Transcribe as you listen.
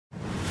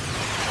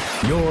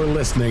You're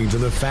listening to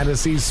the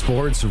Fantasy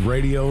Sports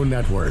Radio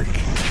Network.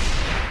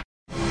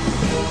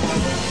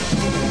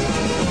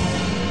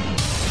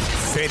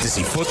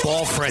 Fantasy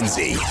Football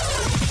Frenzy.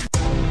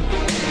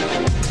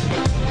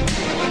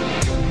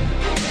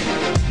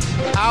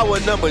 Hour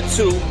number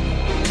 2,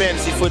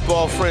 Fantasy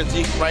Football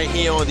Frenzy, right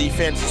here on the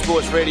Fantasy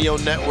Sports Radio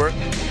Network.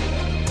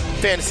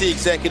 Fantasy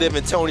executive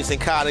and Tony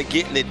Sincata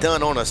getting it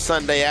done on a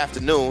Sunday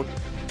afternoon.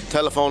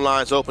 Telephone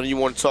lines open. You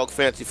want to talk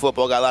fantasy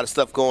football? Got a lot of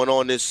stuff going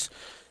on this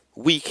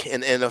week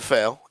in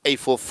NFL.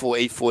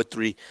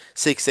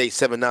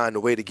 844-843-6879, the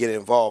way to get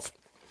involved.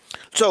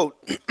 So,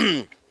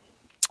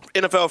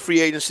 NFL free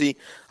agency.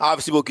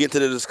 Obviously, we'll get into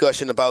the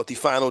discussion about the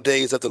final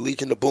days of the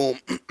Legion of Boom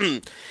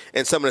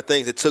and some of the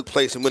things that took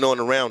place and went on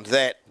around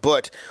that.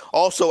 But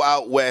also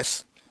out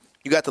west,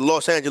 you got the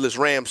Los Angeles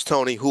Rams,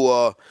 Tony,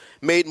 who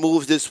made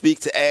moves this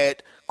week to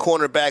add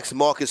cornerbacks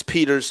Marcus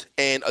Peters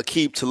and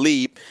Aqib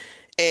Talib.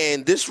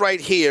 And this right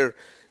here,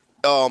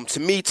 to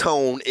me,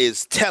 Tone,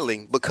 is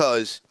telling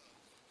because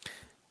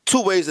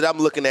two ways that I'm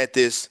looking at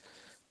this.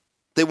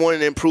 They wanted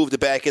to improve the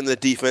back end of the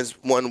defense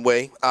one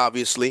way,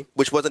 obviously,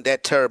 which wasn't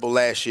that terrible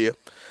last year.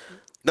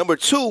 Number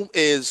two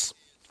is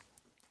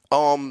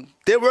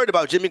they're worried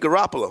about Jimmy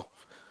Garoppolo.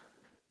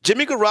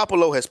 Jimmy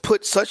Garoppolo has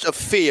put such a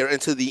fear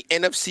into the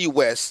NFC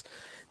West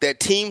that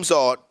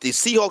the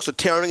Seahawks are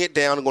tearing it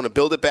down and going to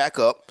build it back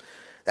up.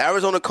 The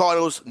Arizona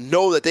Cardinals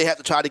know that they have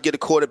to try to get a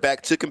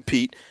quarterback to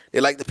compete.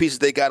 They like the pieces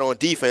they got on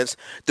defense.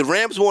 The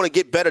Rams want to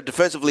get better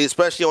defensively,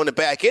 especially on the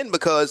back end,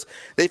 because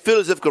they feel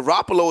as if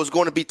Garoppolo is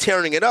going to be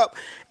tearing it up.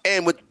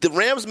 And with the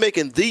Rams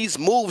making these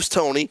moves,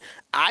 Tony,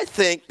 I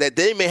think that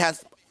they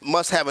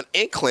must have an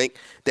inkling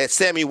that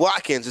Sammy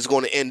Watkins is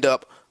going to end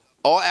up,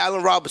 or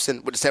Allen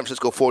Robinson with the San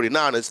Francisco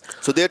 49ers.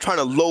 So they're trying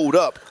to load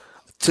up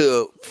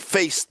to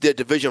face their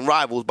division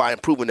rivals by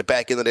improving the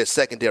back end of their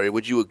secondary.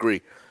 Would you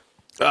agree?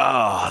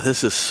 Oh,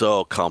 this is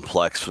so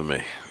complex for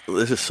me.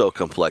 This is so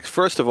complex.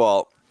 First of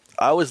all,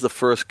 I was the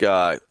first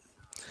guy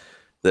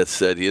that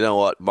said, you know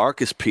what,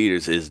 Marcus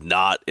Peters is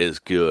not as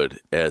good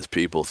as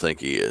people think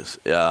he is.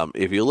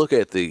 If you look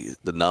at the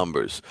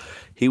numbers,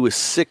 he was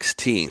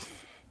 16th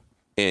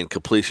in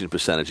completion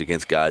percentage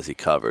against guys he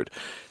covered.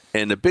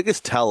 And the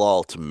biggest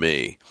tell-all to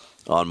me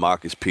on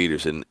Marcus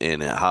Peters and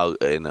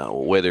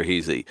whether I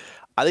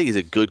think he's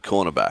a good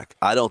cornerback.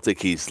 I don't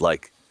think he's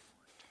like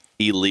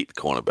elite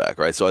cornerback,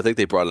 right? So I think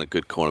they brought in a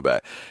good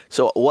cornerback.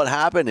 So what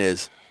happened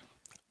is,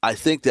 I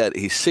think that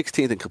he's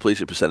 16th in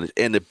completion percentage,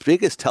 and the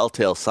biggest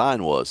telltale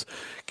sign was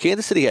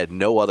Kansas City had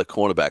no other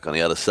cornerback on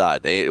the other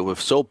side. It was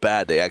so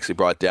bad they actually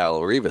brought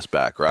Darrelle Revis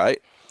back,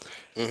 right?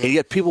 Mm-hmm. And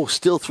yet people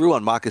still threw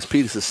on Marcus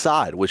Peters'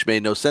 side, which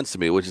made no sense to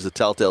me, which is a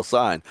telltale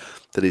sign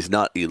that he's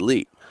not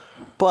elite.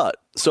 But,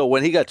 so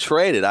when he got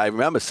traded, I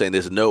remember saying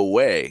there's no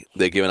way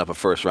they're giving up a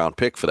first-round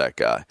pick for that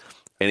guy.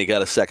 And he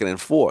got a second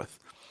and fourth.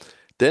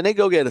 Then they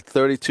go get a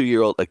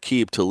 32-year-old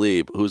Aqib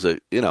Talib, who's a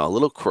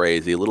little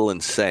crazy, a little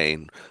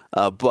insane,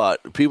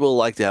 but people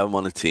like to have him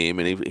on the team,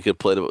 and he could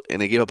play.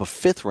 And they gave up a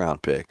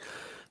fifth-round pick,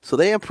 so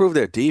they improved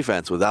their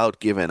defense without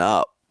giving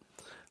up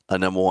a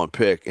number one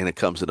pick, and it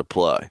comes into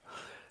play.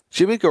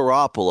 Jimmy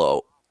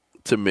Garoppolo,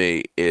 to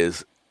me,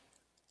 is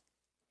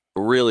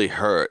really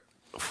hurt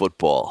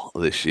football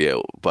this year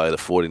by the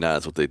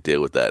 49ers, what they did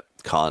with that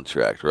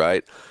contract.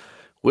 Right?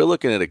 We're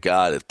looking at a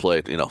guy that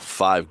played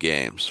 5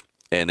 games.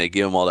 And they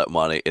give him all that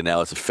money, and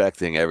now it's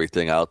affecting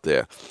everything out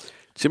there.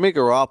 Jimmy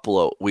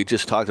Garoppolo, we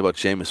just talked about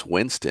Jameis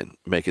Winston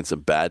making some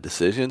bad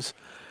decisions.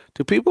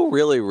 Do people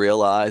really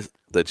realize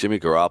that Jimmy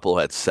Garoppolo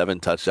had 7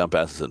 touchdown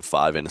passes and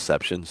 5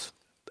 interceptions?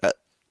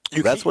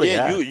 That's what he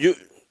had. You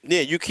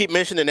keep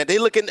mentioning that. They're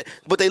looking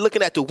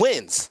at the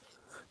wins.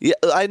 Yeah,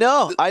 I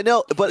know.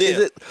 But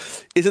is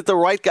it the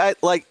right guy?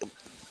 Like,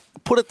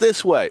 put it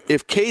this way.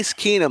 If Case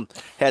Keenum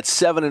had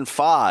 7 and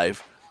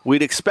 5,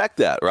 we'd expect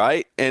that,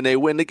 right? And they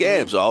win the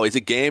games. Oh, he's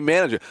a game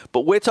manager.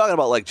 But we're talking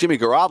about like Jimmy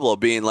Garoppolo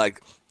being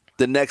like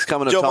the next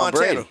coming of Joe Tom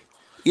Montana. Brady.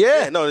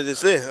 Yeah. No,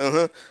 it's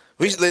it.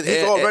 He's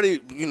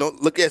already,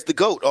 look at the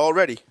GOAT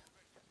already.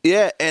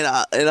 Yeah, and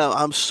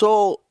I'm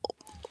so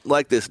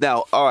like this.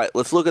 Now, all right,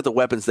 let's look at the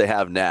weapons they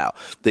have now.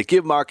 They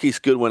give Marquise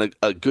Goodwin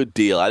a good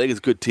deal. I think it's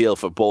a good deal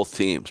for both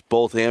teams,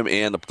 both him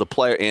and the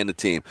player and the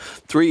team.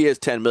 3 years,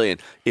 $10 million.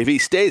 If he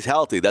stays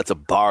healthy, that's a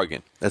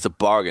bargain. That's a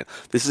bargain.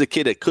 This is a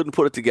kid that couldn't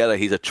put it together.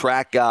 He's a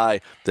track guy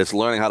that's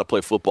learning how to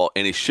play football,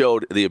 and he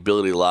showed the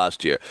ability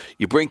last year.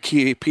 You bring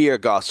Pierre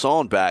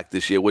Garçon back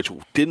this year, which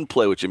didn't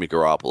play with Jimmy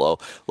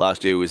Garoppolo.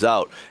 Last year he was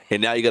out,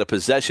 and now you got a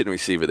possession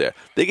receiver there.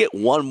 They get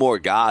one more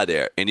guy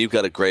there, and you've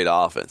got a great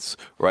offense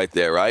right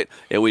there, right?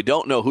 And we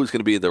don't know who's going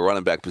to be in the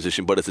running back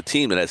position, but it's a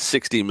team that has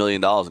 $60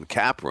 million in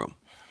cap room.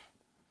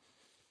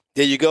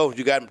 There you go.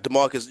 You got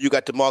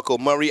DeMarco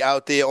Murray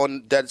out there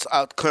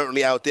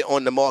currently out there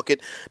on the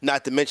market.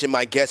 Not to mention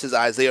my guess is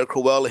Isaiah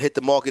Crowell will hit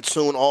the market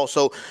soon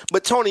also.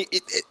 But Tony,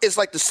 it's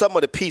like the sum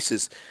of the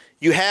pieces.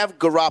 You have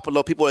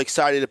Garoppolo, people are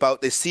excited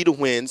about. They see the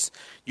wins.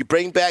 You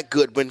bring back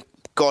Goodwin.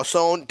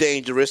 Garcon,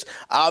 dangerous.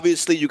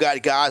 Obviously, you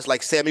got guys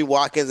like Sammy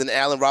Watkins and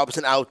Allen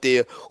Robinson out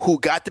there who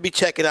got to be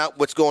checking out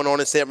what's going on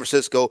in San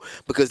Francisco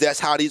because that's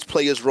how these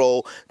players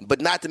roll. But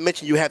not to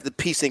mention you have the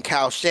piece in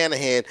Kyle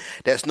Shanahan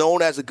that's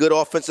known as a good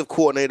offensive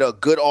coordinator, a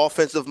good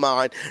offensive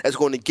mind that's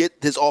going to get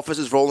his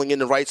offenses rolling in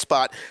the right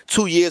spot.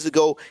 2 years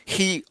ago,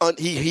 he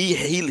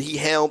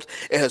helmed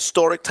a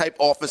historic type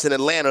offense in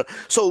Atlanta.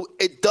 So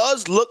it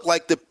does look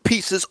like the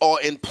pieces are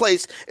in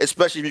place,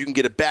 especially if you can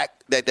get it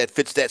back that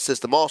fits that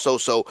system also.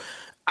 So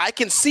I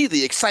can see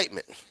the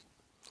excitement.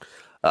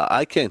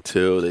 I can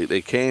too.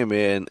 They came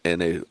in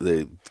and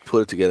they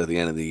put it together at the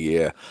end of the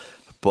year.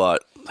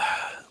 But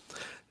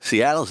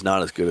Seattle's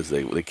not as good as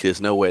there's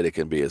no way they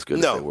can be as good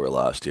as they were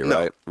last year,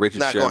 right? Richard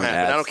not Sherman. Gonna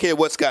happen. I don't care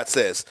what Scott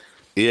says.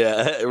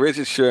 Yeah,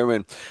 Richard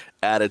Sherman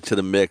added to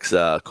the mix.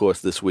 Of course,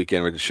 this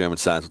weekend, Richard Sherman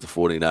signs with the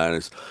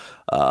 49ers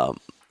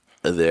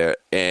there.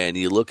 And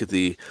you look at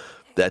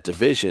that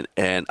division,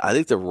 and I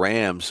think the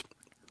Rams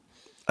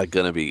are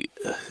going to be,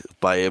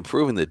 by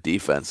improving the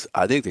defense,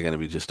 I think they're going to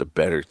be just a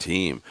better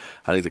team.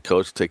 I think the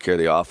coach will take care of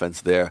the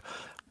offense there.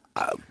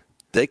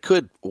 They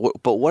could,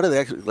 but what are they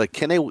actually, like,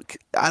 can they,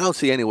 I don't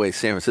see any way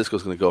San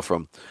Francisco's going to go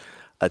from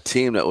a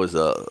team that was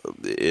a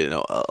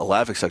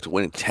laughingstock to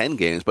winning 10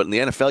 games, but in the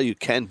NFL you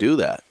can do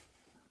that.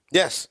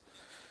 Yes.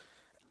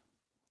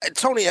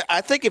 Tony, I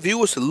think if you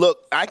was to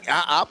look,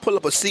 I'll pull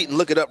up a seat and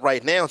look it up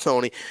right now,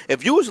 Tony.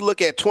 If you was to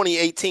look at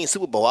 2018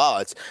 Super Bowl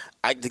odds,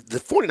 the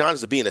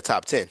 49ers would be in the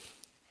top 10.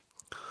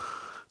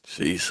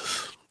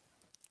 Jesus.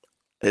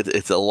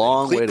 It's a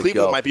long way to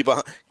Cleveland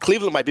go.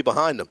 Cleveland might be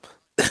behind them.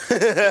 It's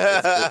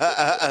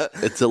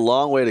a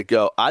long way to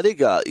go. I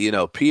think,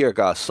 Pierre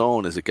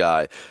Garcon is a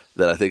guy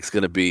that I think is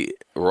going to be,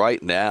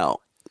 right now,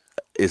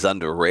 is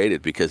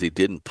underrated because he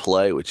didn't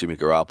play with Jimmy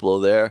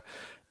Garoppolo there.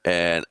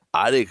 And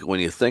I think when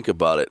you think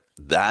about it,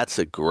 that's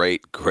a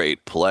great,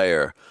 great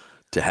player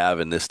to have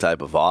in this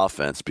type of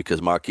offense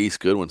because Marquise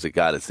Goodwin's a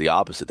guy that's the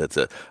opposite. That's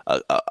a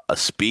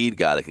speed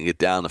guy that can get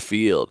down the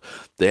field.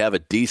 They have a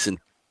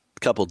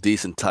couple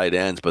decent tight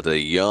ends, but they're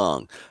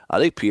young. I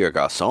think Pierre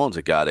Garcon's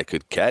a guy that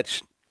could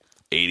catch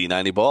 80,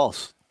 90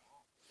 balls.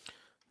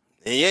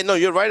 Yeah, no,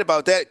 you're right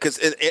about that because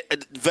a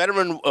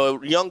veteran,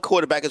 young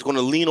quarterback is going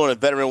to lean on a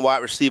veteran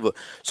wide receiver.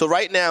 So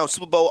right now,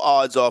 Super Bowl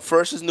odds are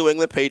first is New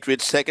England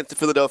Patriots, second the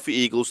Philadelphia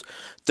Eagles,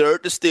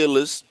 third the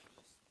Steelers,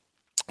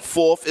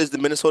 fourth is the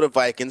Minnesota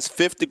Vikings,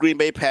 fifth the Green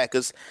Bay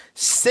Packers,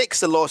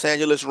 sixth the Los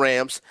Angeles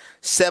Rams,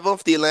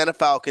 seventh the Atlanta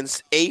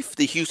Falcons, eighth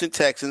the Houston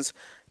Texans,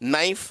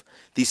 ninth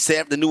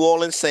the New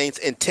Orleans Saints,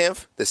 and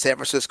 10th the San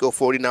Francisco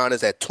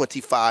 49ers at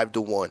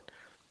 25-1.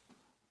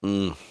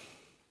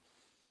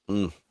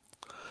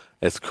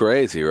 It's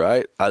crazy,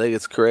 right? I think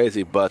it's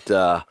crazy, but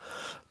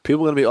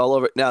people are going to be all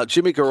over it. Now,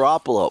 Jimmy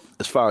Garoppolo,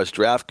 as far as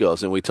draft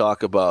goes, and we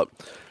talk about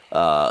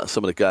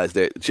some of the guys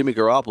there, Jimmy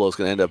Garoppolo is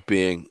going to end up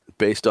being,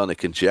 based on the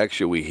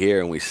conjecture we hear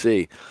and we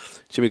see,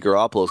 Jimmy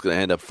Garoppolo is going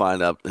to end up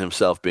finding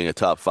himself being a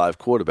top 5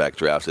 quarterback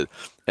drafted.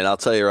 And I'll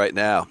tell you right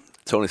now,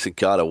 Tony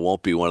Sincata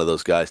won't be one of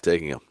those guys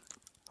taking him.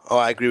 Oh,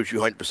 I agree with you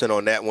 100%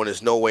 on that one.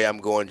 There's no way I'm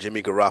going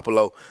Jimmy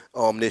Garoppolo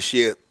this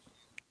year.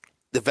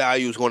 The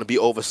value is going to be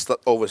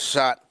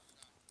overshot,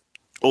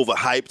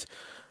 overhyped.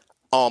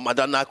 I'm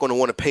not going to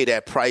want to pay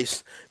that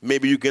price.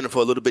 Maybe you get it for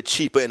a little bit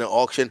cheaper in an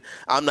auction.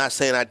 I'm not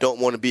saying I don't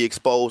want to be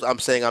exposed. I'm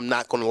saying I'm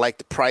not going to like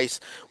the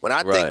price. When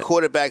I think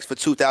quarterbacks for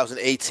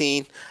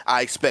 2018,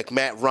 I expect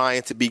Matt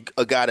Ryan to be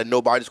a guy that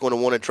nobody's going to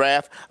want to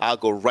draft. I'll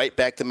go right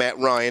back to Matt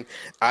Ryan.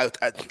 I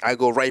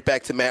go right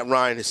back to Matt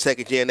Ryan, his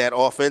second year in that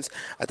offense.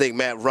 I think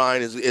Matt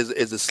Ryan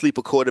is a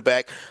sleeper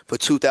quarterback for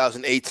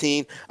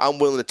 2018. I'm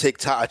willing to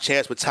take a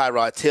chance with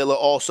Tyrod Taylor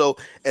also.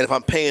 And if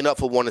I'm paying up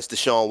for one, it's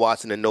Deshaun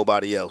Watson and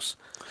nobody else.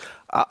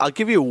 I'll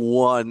give you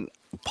one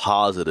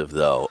positive,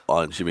 though,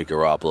 on Jimmy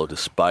Garoppolo,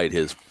 despite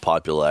his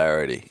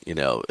popularity,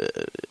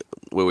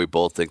 where we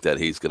both think that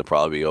he's going to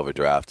probably be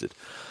overdrafted.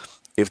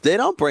 If they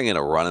don't bring in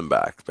a running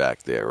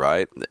back there,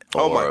 right?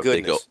 Oh, my goodness.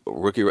 They go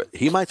rookie,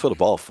 he might throw the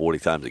ball 40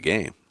 times a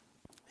game.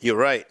 You're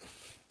right.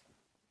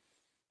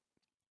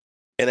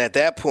 And at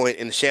that point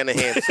in the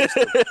Shanahan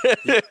system,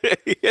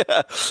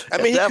 yeah. I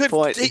mean,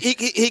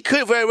 he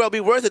could very well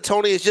be worth it,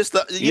 Tony. It's just,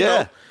 you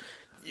know.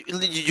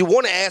 You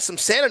want to add some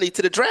sanity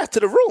to the draft,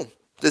 to the room.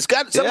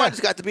 Somebody's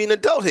got to be an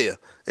adult here.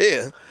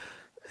 Yeah.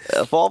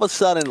 If all of a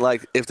sudden,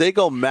 if they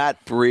go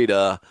Matt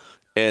Breida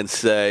and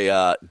say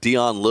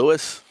Dion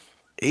Lewis,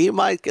 he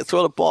might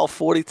throw the ball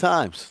 40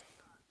 times.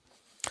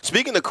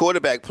 Speaking of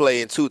quarterback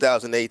play in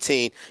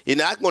 2018, you're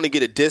not going to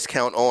get a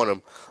discount on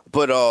him.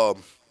 But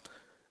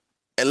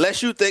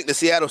unless you think the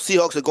Seattle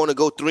Seahawks are going to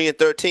go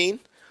 3-13,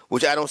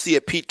 which I don't see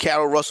a Pete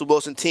Carroll, Russell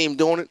Wilson team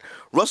doing it,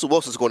 Russell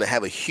Wilson's going to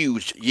have a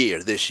huge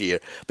year this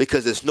year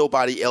because there's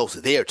nobody else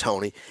there,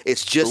 Tony.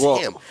 It's just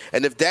him.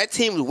 And if that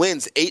team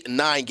wins 8 or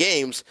 9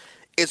 games,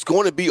 it's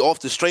going to be off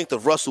the strength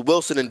of Russell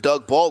Wilson and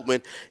Doug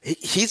Baldwin.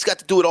 He's got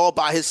to do it all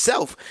by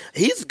himself.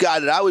 He's a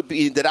guy that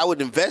I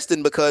would invest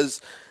in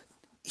because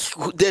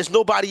there's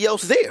nobody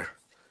else there.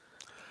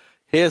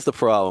 Here's the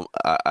problem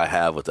I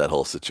have with that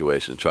whole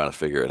situation, trying to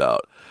figure it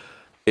out.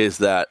 is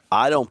that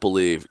I don't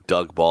believe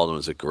Doug Baldwin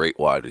is a great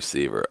wide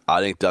receiver. I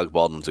think Doug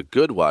Baldwin's a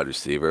good wide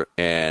receiver,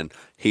 and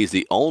he's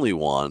the only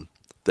one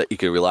that you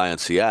can rely on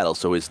Seattle,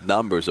 so his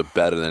numbers are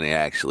better than he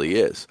actually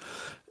is.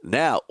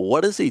 Now,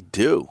 what does he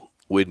do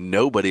with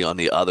nobody on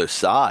the other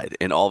side,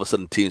 and all of a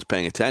sudden the team's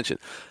paying attention?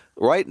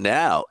 Right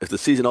now, if the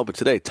season opened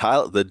today,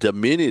 the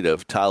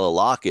diminutive Tyler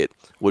Lockett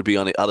would be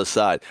on the other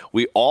side.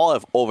 We all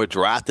have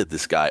overdrafted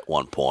this guy at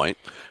one point.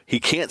 He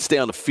can't stay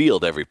on the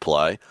field every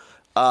play.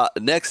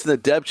 Next in the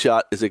depth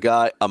chart is a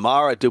guy,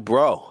 Amara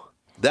Dubrow.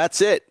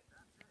 That's it.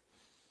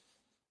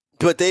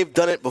 But they've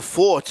done it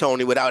before,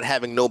 Tony, without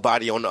having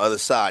nobody on the other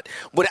side.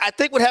 But I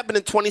think what happened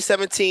in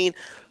 2017.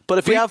 But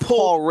if you have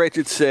Paul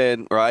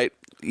Richardson, right?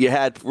 You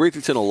had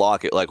Richardson and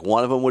Lockett, like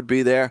one of them would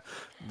be there.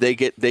 They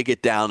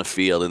get down the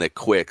field and they're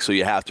quick, so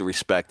you have to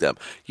respect them.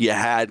 You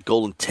had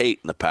Golden Tate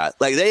in the past.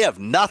 Like, they have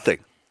nothing.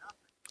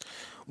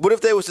 What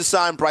if they was to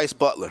sign Bryce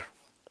Butler?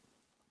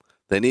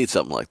 They need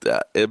something like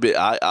that.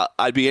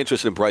 I'd be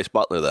interested in Bryce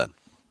Butler then.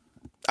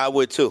 I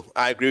would too.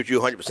 I agree with you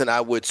 100%.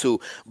 I would too.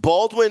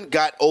 Baldwin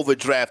got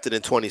overdrafted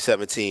in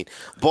 2017.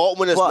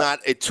 Baldwin is not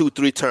a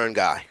 2-3 turn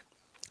guy.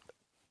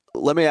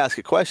 Let me ask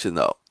you a question,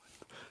 though.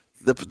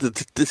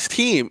 This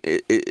team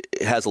it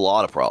has a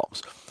lot of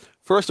problems.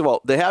 First of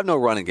all, they have no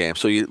running game,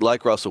 so you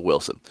like Russell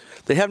Wilson.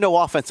 They have no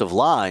offensive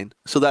line,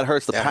 so that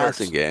hurts the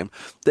passing game.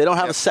 They don't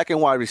have a second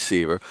wide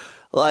receiver.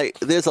 Like,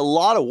 there's a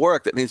lot of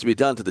work that needs to be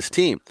done to this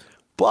team.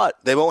 But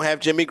they won't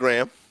have Jimmy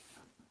Graham.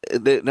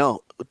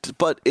 No,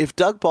 but if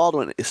Doug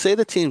Baldwin, say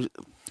the team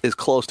is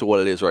close to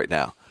what it is right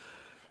now,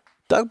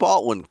 Doug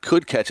Baldwin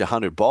could catch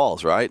 100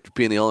 balls, right?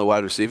 Being the only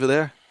wide receiver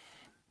there.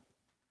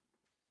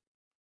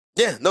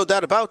 Yeah, no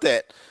doubt about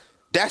that.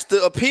 That's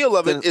the appeal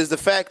of it, is the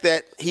fact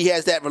that he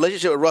has that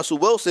relationship with Russell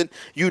Wilson.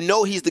 You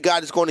know he's the guy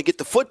that's going to get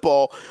the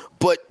football,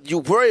 but you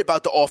worry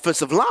about the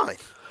offensive line.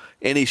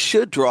 And he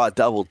should draw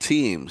double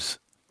teams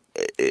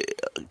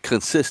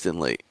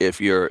consistently. If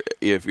you're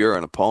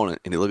an opponent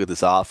and you look at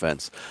this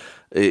offense,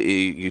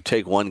 you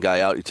take one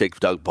guy out, you take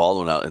Doug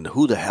Baldwin out, and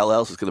who the hell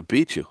else is going to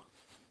beat you?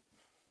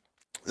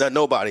 No,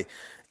 nobody.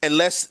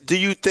 Unless, do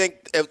you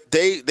think if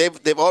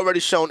they've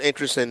already shown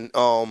interest in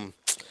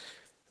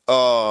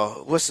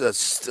what's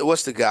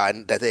the guy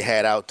that they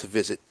had out to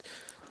visit?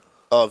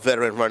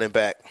 Veteran running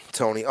back,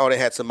 Tony. Oh, they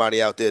had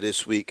somebody out there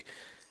this week.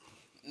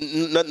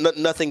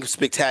 Nothing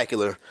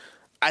spectacular.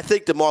 I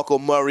think DeMarco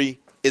Murray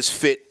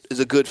is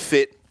a good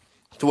fit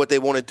to what they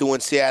want to do in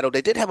Seattle.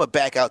 They did have a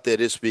back out there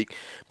this week,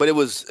 but it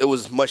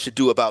was much to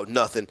do about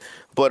nothing.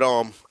 But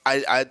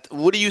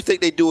what do you think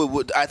they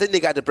do? I think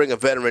they got to bring a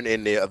veteran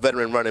in there, a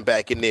veteran running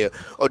back in there,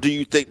 or do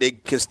you think they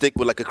can stick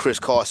with like a Chris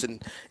Carson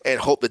and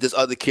hope that this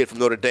other kid from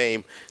Notre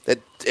Dame that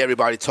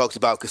everybody talks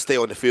about could stay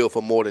on the field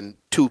for more than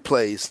 2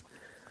 plays?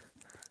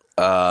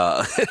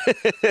 I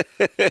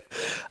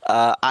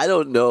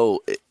don't know.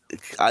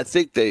 I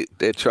think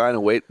they're trying to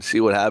wait and see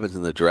what happens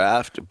in the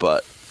draft,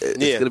 but it's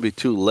going to be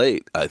too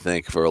late, I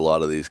think, for a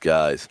lot of these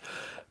guys.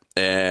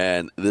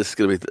 And this is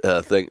going to be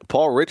a thing.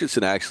 Paul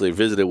Richardson actually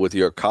visited with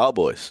your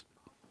Cowboys.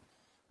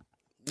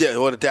 Yeah,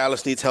 well,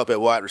 Dallas needs help at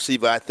wide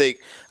receiver. I think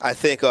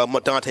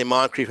Dante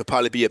Moncrief would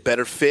probably be a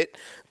better fit,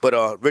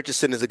 but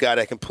Richardson is a guy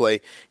that can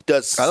play.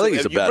 I think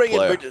he's a bad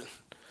player.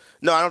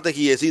 No, I don't think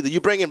he is either. You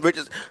bring in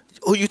Richardson.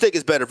 Who you think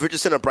is better,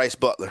 Richardson or Bryce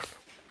Butler?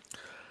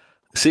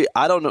 See,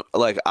 I don't know.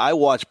 Like, I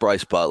watch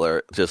Bryce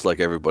Butler just like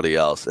everybody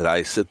else, and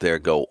I sit there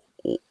and go,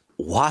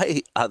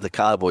 why are the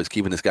Cowboys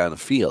keeping this guy on the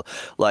field?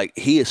 Like,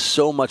 he is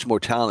so much more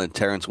talented than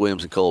Terrence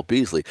Williams and Cole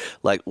Beasley.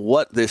 Like,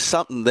 there's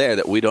something there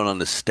that we don't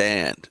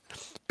understand,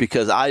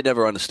 because I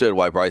never understood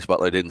why Bryce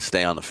Butler didn't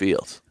stay on the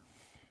field.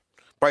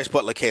 Bryce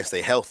Butler can't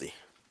stay healthy.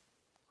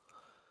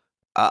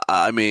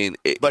 I mean,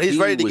 but he's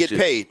ready to get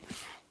paid.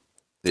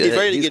 Yeah, he's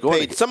ready to get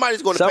paid.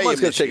 Somebody's going to pay him. Someone's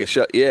going to take a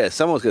shot. Yeah,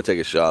 someone's going to take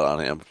a shot on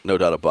him. No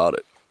doubt about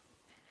it.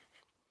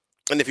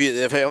 And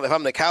if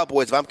I'm the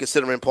Cowboys, if I'm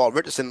considering Paul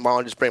Richardson, why don't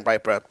I just bring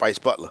Bryce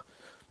Butler?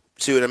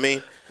 See what I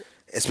mean?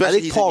 Especially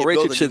I think Paul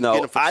Richardson,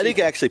 though. I think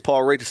actually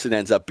Paul Richardson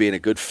ends up being a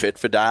good fit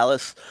for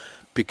Dallas,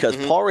 because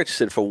Paul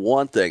Richardson, for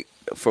one thing,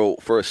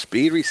 for a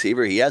speed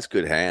receiver, he has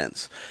good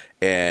hands,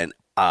 and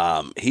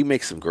he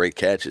makes some great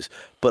catches.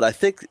 But I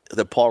think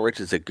that Paul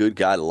Richardson's a good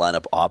guy to line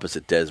up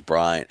opposite Dez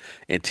Bryant,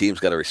 and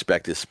teams got to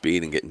respect his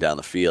speed and getting down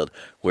the field,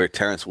 where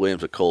Terrence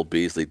Williams or Cole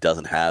Beasley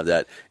doesn't have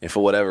that. And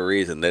for whatever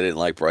reason, they didn't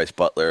like Bryce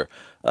Butler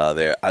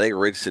there. I think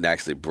Richardson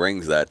actually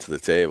brings that to the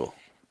table.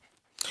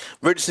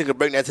 Richardson could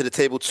bring that to the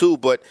table too,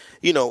 but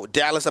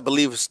Dallas, I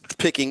believe, is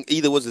picking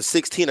either was it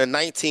 16 or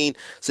 19.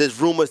 Says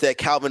rumors that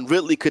Calvin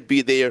Ridley could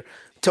be there.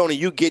 Tony,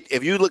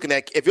 if you're looking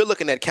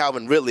at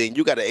Calvin Ridley and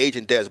you got an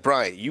agent Dez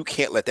Bryant, you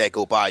can't let that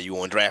go by you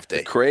on draft day.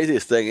 The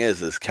craziest thing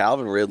is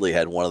Calvin Ridley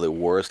had one of the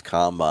worst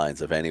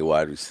combines of any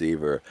wide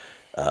receiver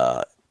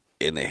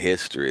in the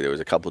history. There was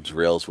a couple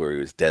drills where he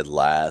was dead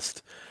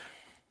last.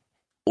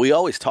 We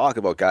always talk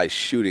about guys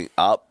shooting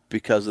up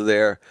because of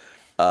their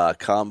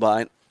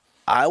combine.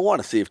 I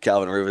want to see if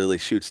Calvin Ridley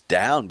shoots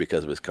down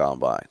because of his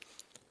combine.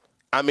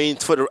 I mean,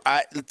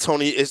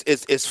 Tony,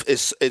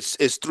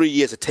 it's 3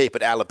 years of tape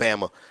at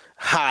Alabama.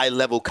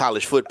 high-level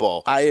college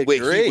football. I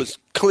agree. Where he was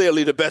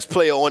clearly the best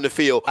player on the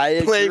field,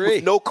 playing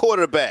with no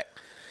quarterback.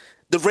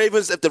 The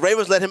Ravens, if the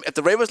Ravens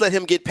let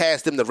him get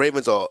past them, the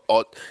Ravens are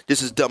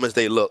just as dumb as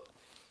they look.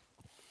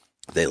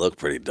 They look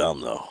pretty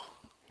dumb, though.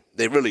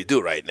 They really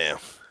do right now.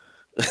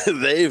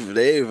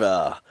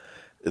 I'll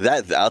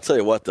tell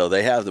you what, though,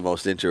 they have the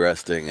most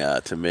interesting,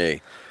 to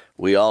me.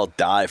 We all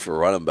die for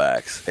running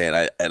backs, and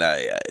I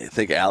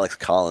think Alex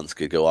Collins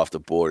could go off the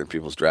board in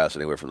people's drafts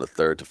anywhere from the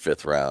 3rd to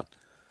 5th round.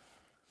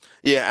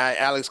 Yeah,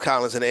 Alex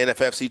Collins in the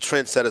NFFC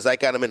Trendsetters, I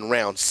got him in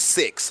round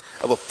 6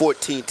 of a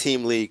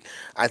 14-team league.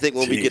 I think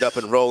when we get up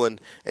and rolling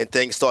and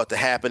things start to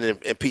happen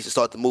and pieces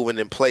start to moving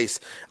in place,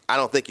 I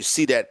don't think you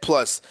see that.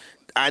 Plus,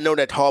 I know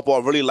that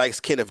Harbaugh really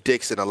likes Kenneth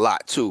Dixon a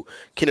lot, too.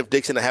 Kenneth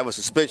Dixon to have a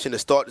suspension to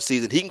start the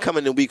season. He can come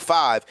in week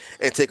 5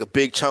 and take a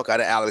big chunk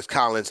out of Alex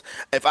Collins.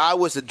 If I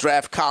was to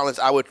draft Collins,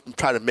 I would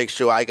try to make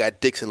sure I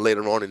got Dixon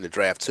later on in the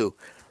draft, too.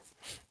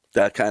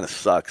 That kind of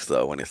sucks,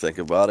 though, when you think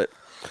about it.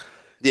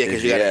 Yeah,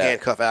 because you got to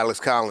handcuff Alex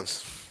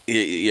Collins.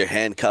 You're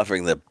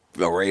handcuffing the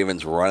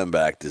Ravens running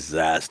back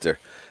disaster.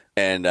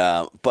 And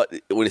but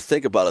when you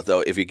think about it,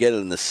 though, if you get it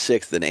in the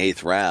 6th and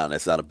 8th round,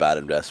 it's not a bad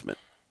investment.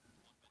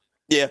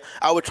 Yeah,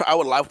 I would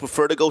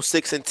prefer to go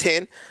 6 and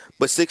 10,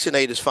 but 6 and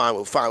 8 is fine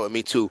with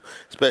me too.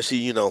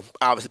 Especially,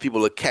 obviously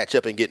people will catch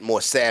up and get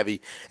more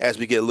savvy as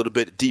we get a little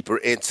bit deeper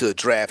into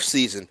draft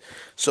season.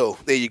 So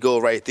there you go,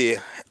 right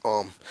there,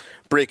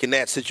 breaking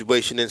that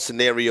situation and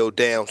scenario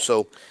down.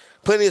 So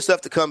plenty of stuff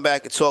to come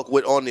back and talk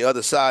with on the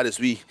other side as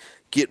we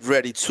get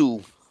ready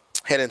to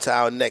head into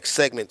our next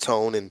segment,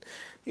 Tone, and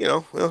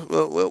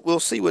we'll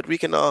see what we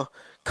can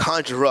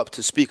conjure up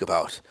to speak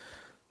about.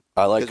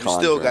 I like conjuring.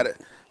 We still got it.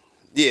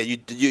 Yeah, are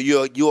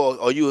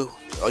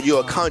you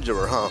a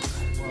conjurer, huh?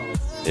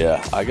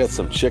 Yeah, I got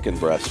some chicken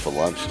breasts for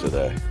lunch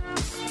today.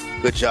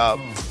 Good job.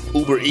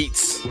 Uber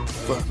Eats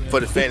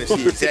for the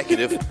fantasy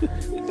executive.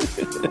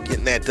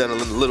 Getting that done in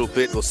a little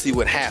bit. We'll see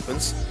what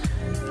happens.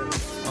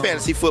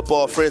 Fantasy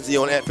Football Frenzy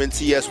on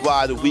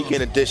FNTSY, the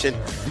weekend edition.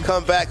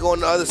 Come back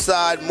on the other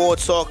side, more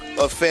talk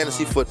of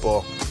fantasy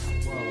football.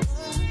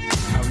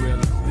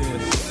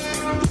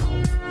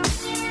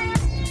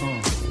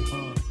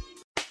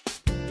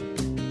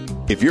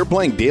 If you're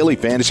playing daily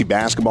fantasy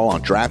basketball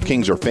on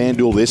DraftKings or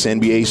FanDuel this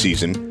NBA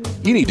season,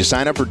 you need to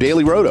sign up for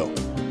Daily Roto.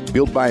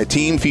 Built by a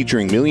team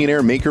featuring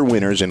millionaire maker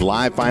winners and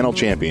live final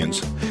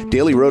champions,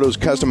 Daily Roto's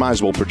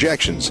customizable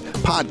projections,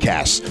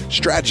 podcasts,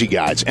 strategy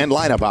guides, and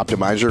lineup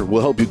optimizer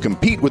will help you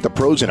compete with the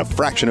pros in a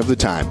fraction of the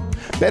time.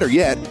 Better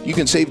yet, you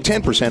can save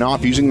 10%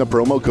 off using the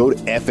promo code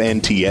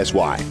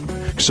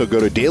FNTSY. So go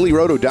to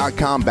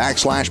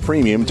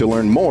dailyroto.com/premium to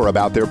learn more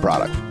about their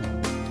product.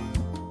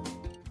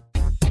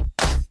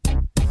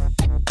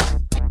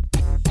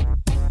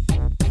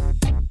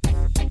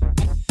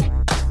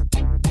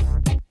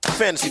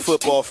 Fantasy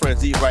Football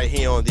Frenzy right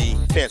here on the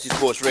Fantasy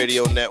Sports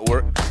Radio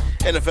Network.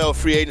 NFL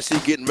free agency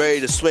getting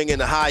ready to swing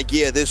into high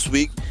gear this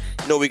week.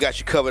 We got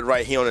you covered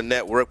right here on the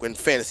network when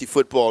fantasy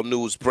football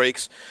news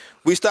breaks.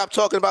 We stop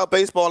talking about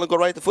baseball and go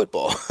right to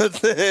football.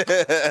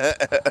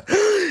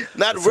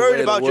 Not worried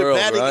about your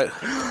batting, right?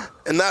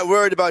 And not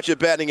worried about your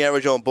batting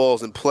average on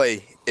balls in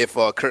play if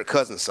Kirk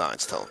Cousins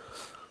signs, Tone.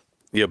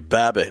 You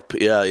Babbitt.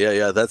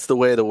 Yeah. That's the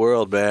way of the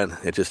world, man.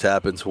 It just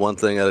happens one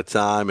thing at a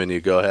time, and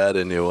you go ahead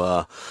and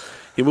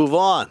you move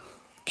on.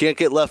 Can't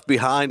get left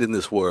behind in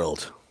this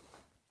world.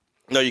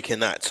 No, you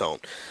cannot, Tone.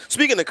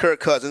 Speaking of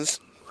Kirk Cousins,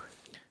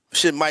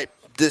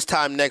 this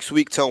time next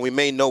week, Tone, we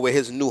may know where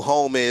his new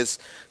home is.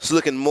 It's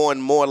looking more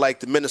and more like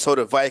the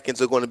Minnesota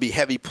Vikings are going to be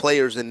heavy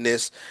players in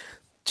this.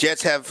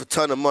 Jets have a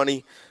ton of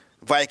money.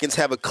 Vikings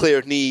have a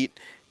clear need.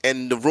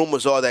 And the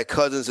rumors are that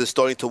Cousins is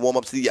starting to warm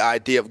up to the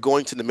idea of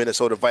going to the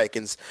Minnesota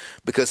Vikings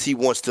because he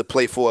wants to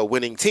play for a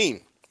winning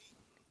team.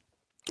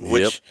 What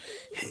do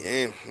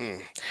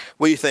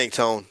you think,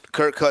 Tone?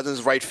 Kirk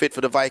Cousins, right fit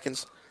for the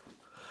Vikings?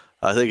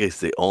 I think it's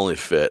the only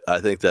fit. I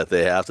think that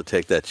they have to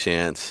take that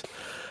chance.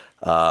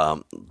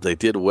 They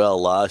did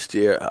well last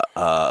year,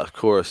 of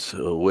course,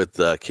 with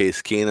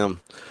Case Keenum.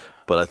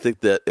 But I think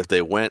that if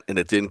they went and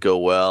it didn't go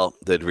well,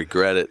 they'd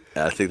regret it.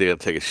 I think they're going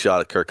to take a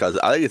shot at Kirk Cousins.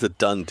 I think it's a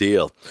done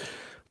deal.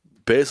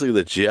 Basically,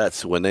 the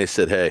Jets, when they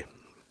said, hey,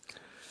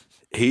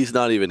 he's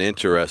not even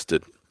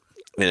interested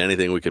in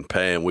anything we can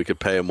pay him. We could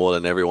pay him more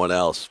than everyone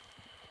else.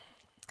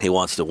 He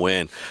wants to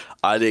win.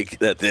 I think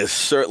that there's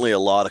certainly a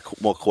lot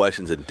of more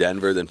questions in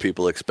Denver than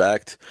people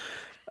expect.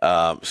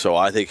 So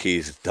I think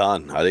he's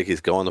done. I think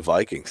he's going to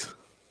Vikings.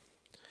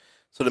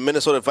 So the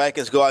Minnesota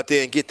Vikings go out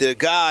there and get their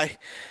guy.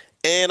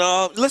 And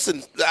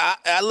listen,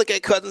 I look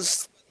at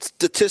Cousins'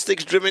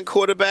 statistics-driven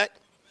quarterback.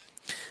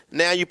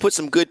 Now you put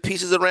some good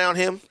pieces around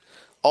him,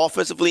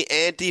 offensively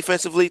and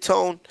defensively,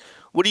 Tone.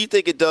 What do you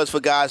think it does for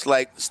guys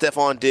like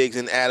Stephon Diggs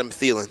and Adam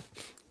Thielen?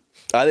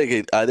 I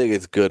think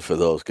it's good for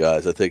those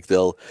guys. I think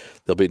there'll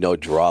be no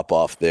drop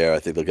off there. I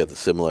think they'll get the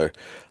similar.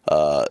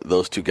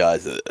 Those two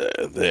guys,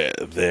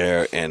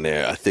 there and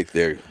there. I think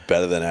they're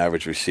better than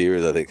average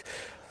receivers. I think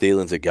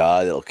Thielen's a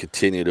guy that'll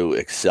continue to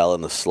excel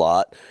in the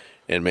slot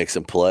and make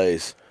some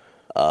plays.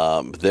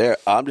 I'm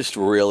just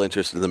real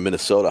interested in the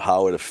Minnesota,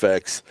 how it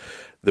affects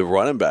the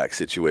running back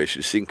situation.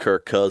 You've seen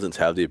Kirk Cousins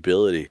have the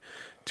ability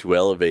to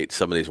elevate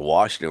some of these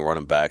Washington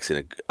running backs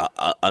into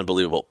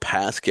unbelievable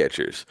pass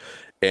catchers.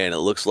 And it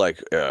looks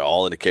like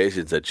all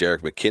indications that Jerick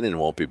McKinnon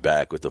won't be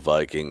back with the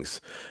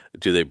Vikings.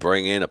 Do they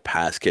bring in a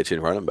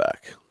pass-catching running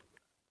back?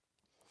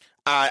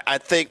 I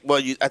think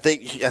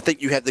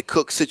you have the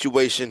Cook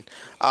situation.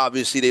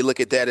 Obviously, they look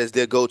at that as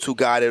their go-to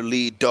guy, their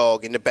lead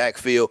dog in the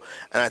backfield,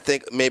 and I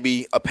think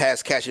maybe a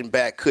pass-catching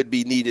back could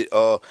be needed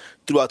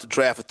throughout the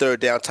draft, a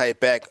third-down type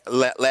back.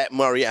 Lat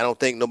Murray, I don't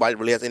think nobody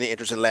really has any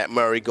interest in Lat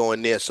Murray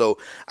going there, so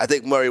I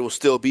think Murray will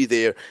still be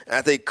there, and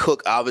I think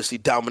Cook obviously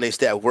dominates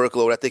that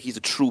workload. I think he's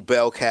a true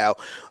bell cow.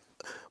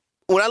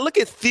 When I look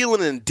at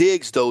Thielen and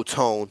Diggs, though,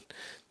 Tone,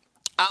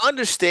 I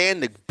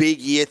understand the big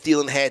year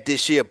Thielen had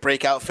this year,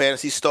 breakout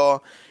fantasy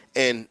star,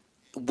 and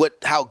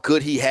how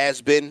good he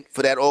has been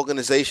for that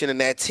organization and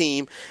that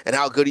team, and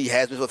how good he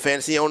has been for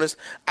fantasy owners.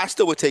 I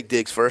still would take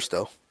Diggs first,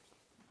 though.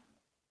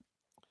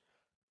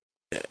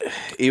 I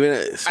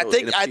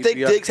think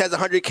Diggs has a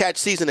 100-catch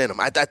season in him.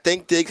 I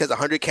think Diggs has a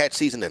 100-catch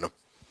season in him.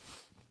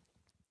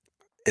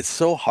 It's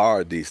so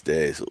hard these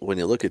days when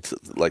you look at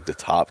like the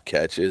top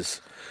catch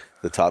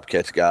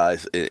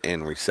guys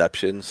in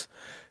receptions.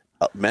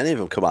 Many of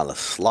them come out of the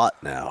slot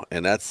now,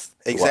 and that's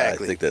exactly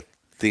why I think that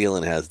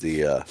Thielen has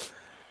the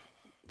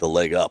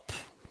leg up.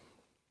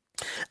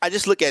 I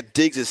just look at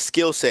Diggs'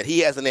 skill set. He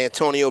has an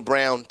Antonio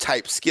Brown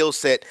type skill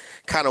set,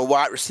 kind of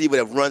wide receiver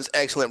that runs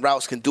excellent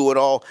routes, can do it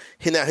all.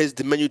 Now his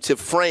diminutive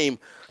frame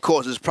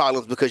causes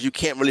problems because you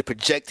can't really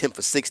project him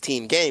for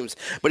 16 games.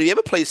 But if he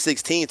ever plays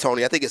 16,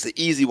 Tony, I think it's an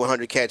easy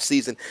 100-catch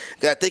season.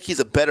 I think he's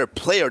a better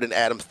player than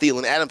Adam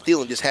Thielen. Adam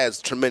Thielen just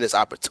has tremendous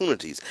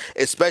opportunities,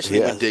 especially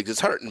when Diggs is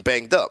hurt and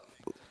banged up.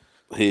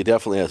 He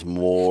definitely has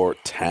more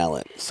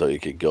talent, so you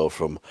could go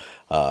from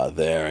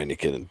there, and you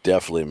can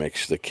definitely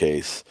make the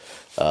case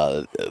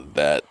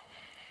that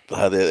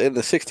in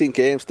the 16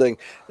 games thing,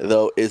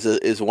 though,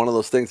 is one of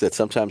those things that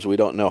sometimes we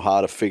don't know how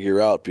to figure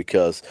out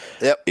because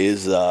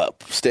is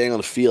staying on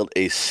the field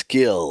a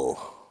skill?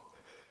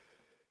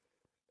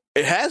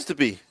 It has to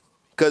be.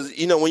 Because,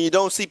 when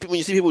you see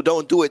people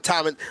don't do it,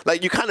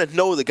 you kind of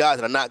know the guys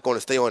that are not going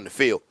to stay on the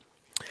field.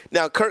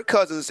 Now, Kirk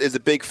Cousins is a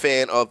big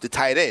fan of the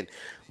tight end.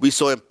 We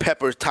saw him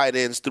pepper tight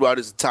ends throughout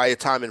his entire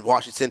time in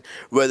Washington,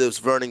 whether it was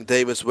Vernon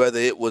Davis, whether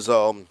it was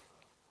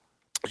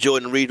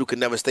Jordan Reed, who could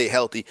never stay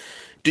healthy.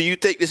 Do you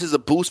think this is a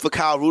boost for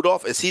Kyle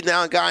Rudolph? Is he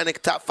now a guy in the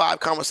top 5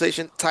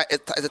 conversation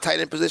as a tight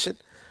end position?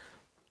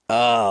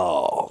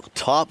 Oh,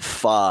 top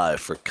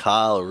 5 for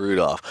Kyle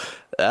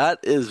Rudolph. That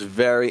is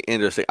very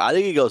interesting. I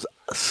think he goes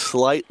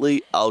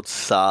slightly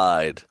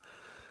outside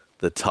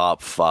the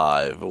top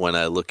 5 when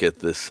I look at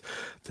this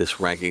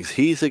rankings.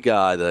 He's a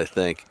guy that I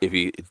think if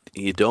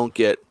you don't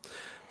get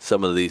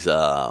some of these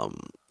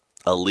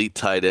elite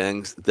tight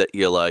ends that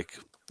you're like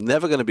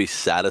never going to be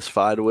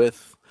satisfied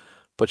with,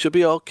 but you'll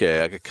be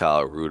okay. I got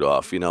Kyle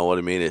Rudolph. You know what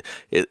I mean?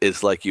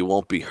 It's like you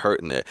won't be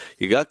hurting it.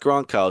 You got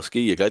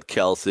Gronkowski, you got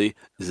Kelsey,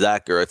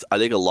 Zach Ertz. I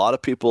think a lot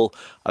of people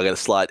are going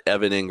to slide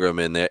Evan Ingram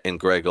in there and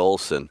Greg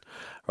Olsen,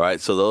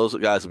 right? So those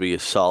guys will be a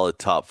solid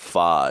top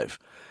 5.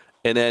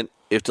 And then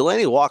if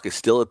Delaney Walker is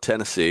still at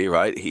Tennessee,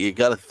 right, you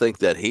got to think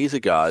that he's a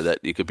guy that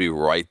you could be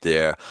right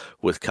there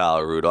with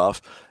Kyle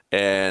Rudolph.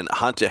 And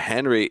Hunter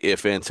Henry,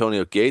 if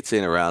Antonio Gates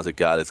ain't around, is a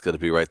guy that's going to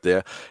be right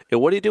there. And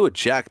what do you do with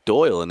Jack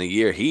Doyle in the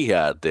year he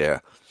had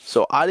there?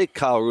 So I think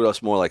Kyle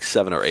Rudolph's more like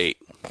 7 or 8.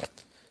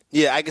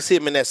 Yeah, I can see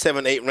him in that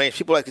 7-8 range.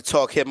 People like to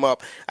talk him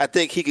up. I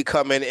think he could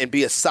come in and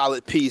be a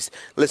solid piece.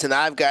 Listen,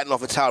 I've gotten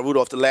off of Kyle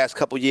Rudolph the last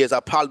couple of years.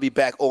 I'll probably be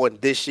back on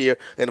this year,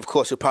 and, of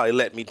course, he'll probably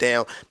let me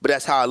down. But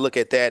that's how I look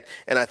at that.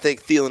 And I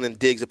think Thielen and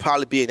Diggs will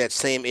probably be in that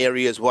same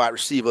area as wide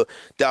receiver.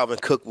 Dalvin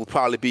Cook will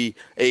probably be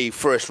a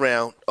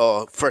second-round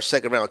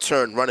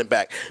turn running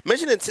back.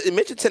 Mention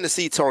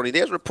Tennessee, Tony.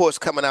 There's reports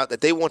coming out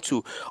that they want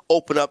to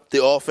open up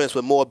the offense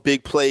with more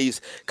big plays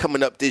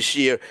coming up this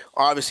year.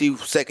 Obviously,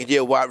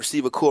 second-year wide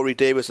receiver Corey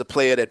Davis, a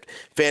player that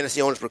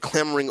fantasy owners were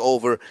clamoring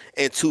over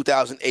in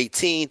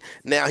 2018.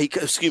 In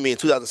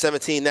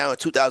 2017. Now in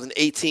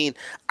 2018,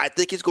 I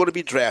think he's going to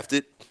be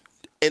drafted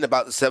in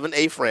about the 7th,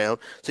 8th round.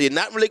 So you're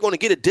not really going to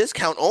get a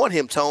discount on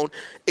him, Tone.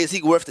 Is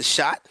he worth the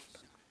shot?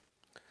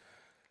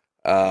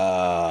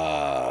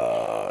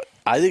 I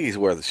think he's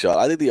worth a shot.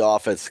 I think the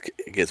offense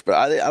gets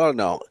better. I don't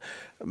know.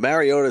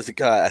 Mariota's the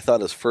guy. I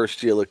thought his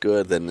first year looked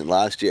good. Then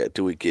last year,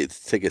 do we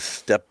take a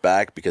step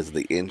back because of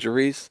the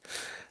injuries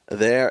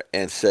there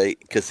and say,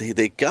 because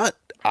they got,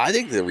 I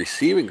think the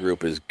receiving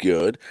group is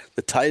good.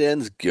 The tight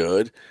end's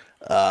good.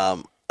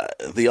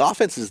 The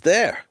offense is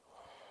there.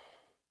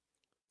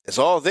 It's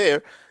all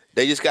there.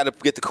 They just got to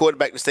get the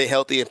quarterback to stay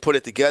healthy and put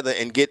it together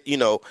and get,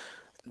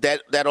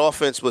 that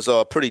offense was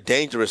pretty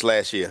dangerous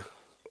last year.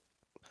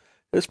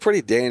 It was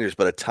pretty dangerous,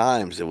 but at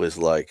times it was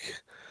like,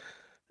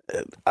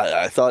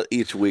 I thought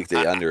each week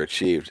they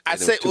underachieved.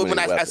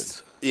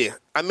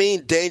 I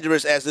mean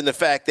dangerous as in the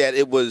fact that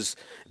it was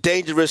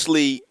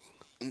dangerously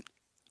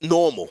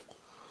normal.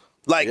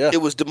 Like Yeah.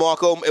 it was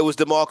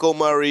DeMarco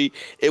Murray,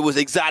 it was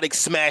exotic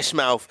Smash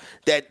Mouth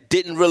that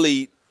didn't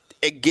really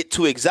get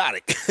too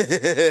exotic.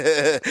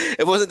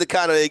 It wasn't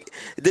it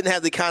didn't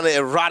have the kind of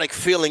erotic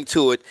feeling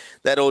to it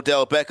that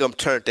Odell Beckham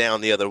turned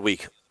down the other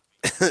week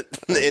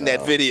in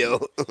that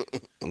video.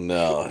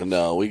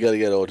 No, we got to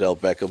get Odell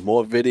Beckham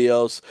more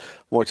videos,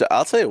 more.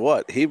 I'll tell you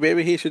what,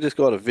 maybe he should just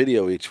go on a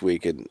video each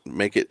week and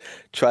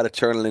try to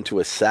turn it into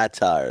a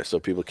satire so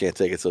people can't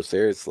take it so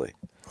seriously.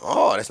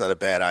 Oh, that's not a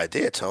bad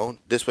idea, Tone.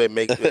 This way,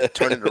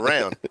 turn it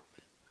around.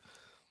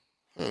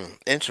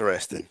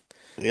 Interesting.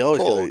 You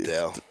always Poor gotta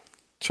Odell.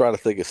 try to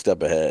think a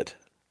step ahead.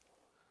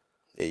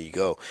 There you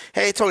go.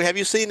 Hey, Tony, have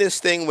you seen this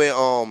thing where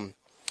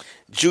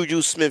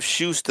Juju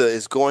Smith-Schuster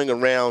is going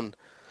around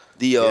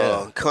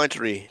the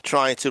country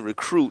trying to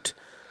recruit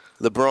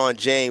LeBron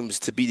James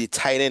to be the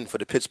tight end for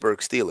the Pittsburgh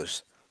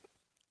Steelers?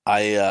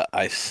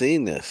 I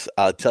seen this.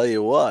 I'll tell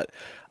you what.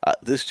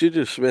 This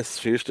Juju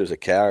Smith-Schuster's a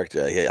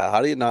character.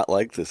 How do you not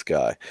like this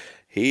guy?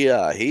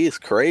 He's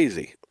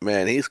crazy,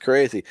 man. He's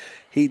crazy.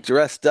 He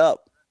dressed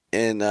up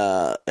and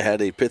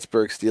had a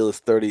Pittsburgh Steelers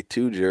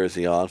 32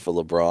 jersey on for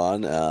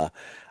LeBron.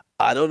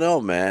 I don't know,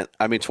 man.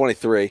 I mean,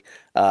 23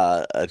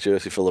 a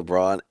jersey for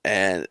LeBron,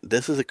 and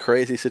this is a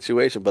crazy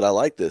situation. But I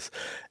like this.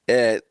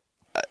 And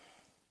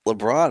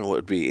LeBron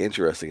would be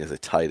interesting as a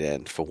tight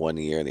end for 1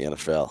 year in the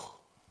NFL.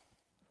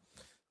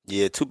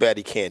 Yeah, too bad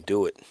he can't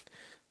do it.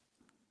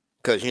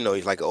 Because,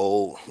 he's like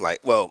old,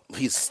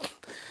 he's...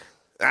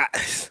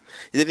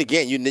 then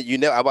again, you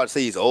never. I'm about to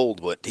say he's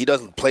old, but he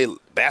doesn't play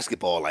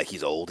basketball like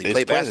he's old. He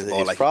plays basketball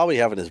he's like probably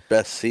having his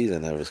best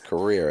season of his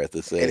career at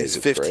this age. in his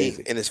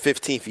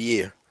 15th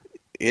year.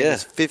 Yeah,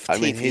 his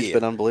 15th he's year.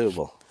 been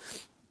unbelievable.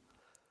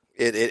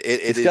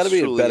 He's got to be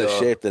in better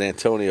shape than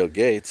Antonio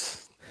Gates.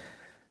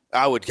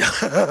 I would.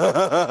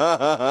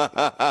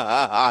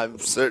 I'm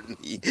certain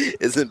he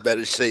is in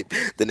better shape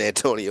than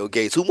Antonio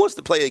Gates, who wants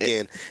to play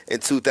again in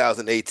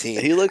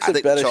 2018. He looks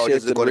in better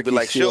shape than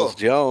Ricky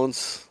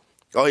Seals-Jones.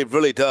 Oh, he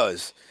really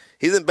does.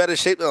 He's in better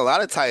shape than a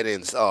lot of tight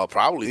ends.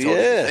 Probably. Tony,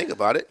 if you think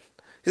about it,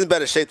 he's in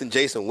better shape than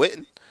Jason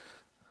Witten.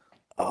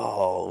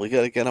 Oh, we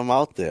got to get him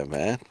out there,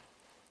 man.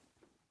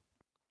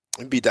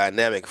 He'd be a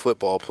dynamic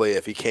football player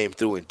if he came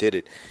through and did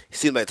it. He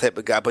seemed like the type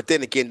of guy. But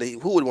then again,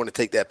 who would want to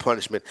take that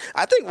punishment?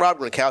 I think Rob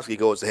Gronkowski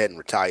goes ahead and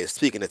retires.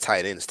 Speaking of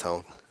tight ends,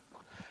 Tone.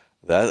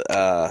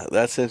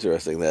 That's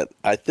interesting. That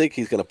I think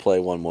he's going to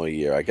play one more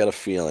year. I got a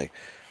feeling.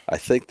 I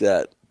think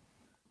that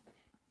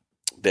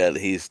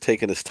he's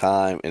taking his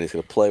time and he's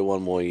going to play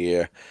one more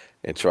year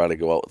and try to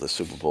go out with a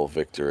Super Bowl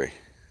victory.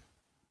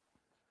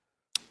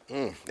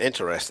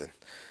 Interesting.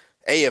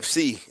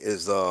 AFC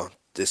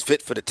is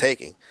fit for the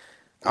taking.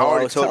 I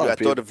already told you. I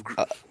thought if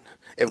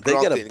Gronk they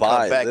get a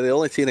bye, back, they're the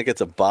only team that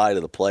gets a bye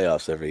to the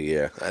playoffs every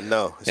year. I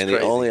know. It's and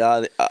crazy.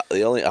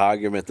 the only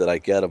argument that I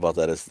get about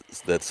that is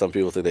that some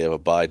people think they have a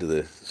bye to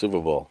the Super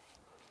Bowl.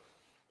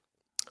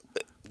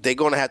 They're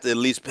going to have to at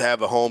least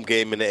have a home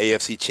game in the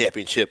AFC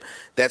Championship.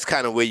 That's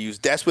kind of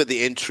that's where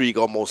the intrigue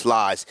almost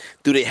lies.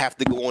 Do they have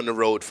to go on the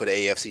road for the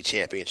AFC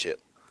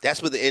Championship?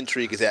 That's where the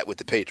intrigue is at with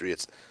the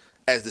Patriots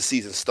as the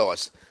season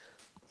starts.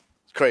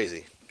 It's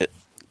crazy.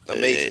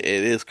 Amazing. It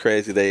is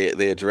crazy.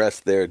 They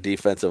addressed their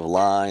defensive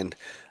line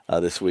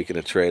this week in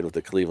a trade with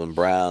the Cleveland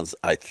Browns.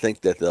 I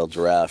think that they'll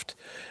draft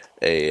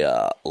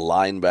a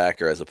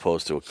linebacker as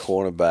opposed to a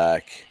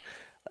cornerback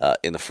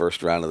in the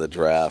first round of the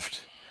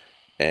draft.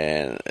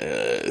 And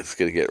it's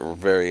going to get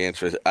very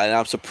interesting. And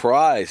I'm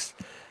surprised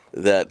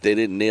that they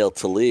didn't nail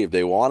Talib.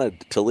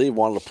 Talib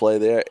wanted to play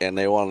there, and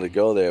they wanted to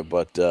go there,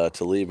 but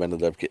Talib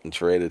ended up getting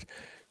traded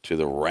to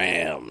the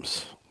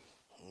Rams.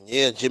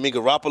 Yeah, Jimmy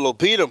Garoppolo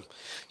beat him.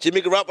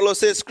 Jimmy Garoppolo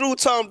said, "Screw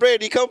Tom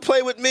Brady, come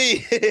play with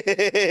me."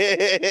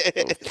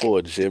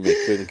 Poor Jimmy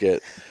couldn't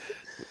get.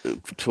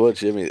 Poor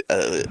Jimmy.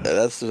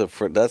 That's the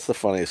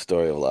funniest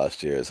story of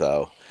last year is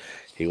how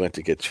he went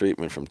to get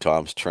treatment from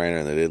Tom's trainer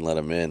and they didn't let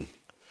him in.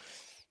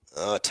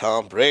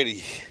 Tom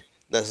Brady,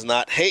 that's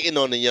not hating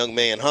on the young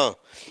man, huh?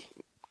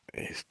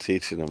 He's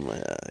teaching him.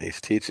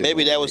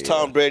 Maybe that was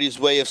Tom Brady's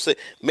way of saying.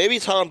 Maybe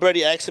Tom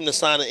Brady asked him to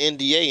sign an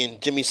NDA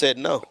and Jimmy said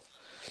no.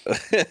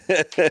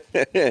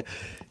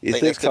 You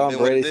think Tom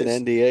Brady's an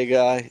NDA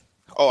guy?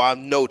 Oh, I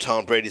know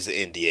Tom Brady's an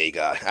NDA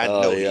guy. I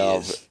know he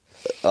is.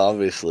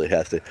 Obviously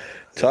has to.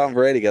 Tom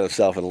Brady got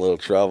himself in a little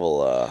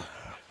trouble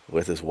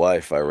with his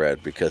wife, I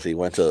read, because he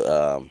went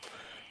to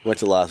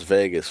Las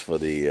Vegas for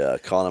the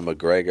Conor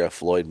McGregor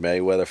Floyd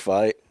Mayweather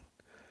fight.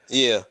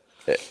 Yeah.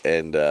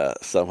 And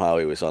somehow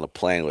he was on a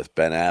plane with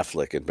Ben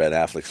Affleck and Ben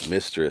Affleck's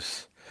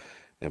mistress.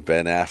 And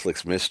Ben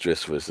Affleck's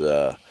mistress was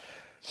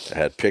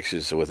had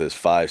pictures with his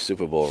 5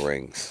 Super Bowl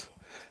rings.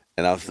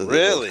 And I was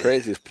really? The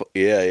craziest,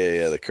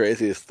 yeah. The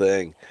craziest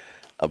thing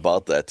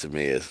about that to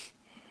me is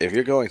if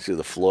you're going to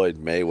the Floyd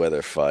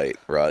Mayweather fight,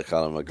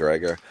 Conor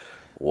McGregor,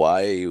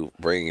 why are you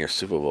bringing your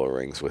Super Bowl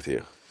rings with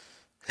you?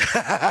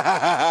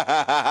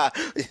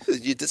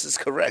 This is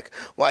correct.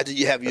 Why did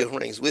you have your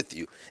rings with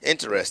you?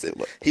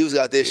 Interesting. He was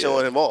out there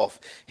showing him off.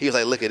 He was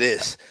like, "Look at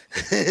this.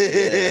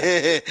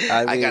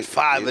 I got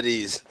 5 of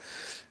these."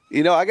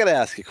 I got to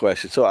ask you a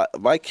question. So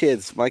my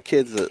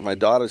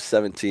daughter's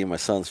 17, my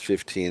son's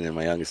 15, and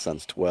my youngest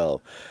son's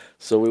 12.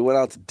 So we went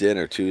out to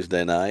dinner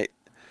Tuesday night,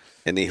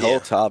 and the whole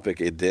topic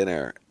at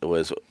dinner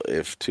was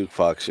if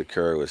Tupac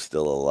Shakur was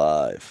still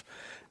alive.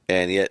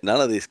 And yet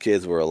none of these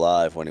kids were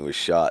alive when he was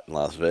shot in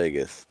Las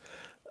Vegas.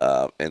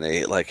 And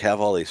they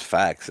have all these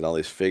facts and all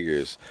these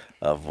figures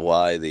of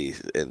why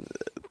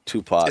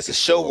Tupac is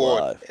still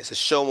alive. It's a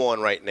show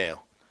on right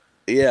now.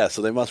 Yeah,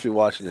 so they must be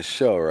watching the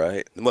show,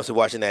 right? They must be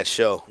watching that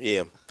show,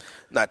 yeah.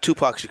 Now,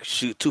 Tupac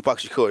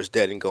Shakur is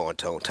dead and gone,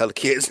 Tone. Tell the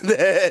kids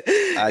that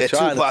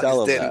Tupac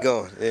is dead and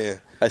gone. Yeah.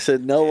 I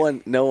said, no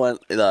one,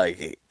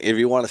 if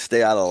you want to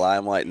stay out of the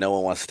limelight, no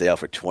one wants to stay out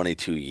for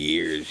 22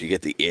 years. You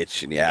get the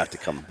itch and you have to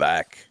come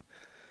back.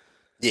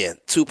 Yeah,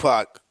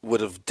 Tupac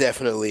would have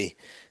definitely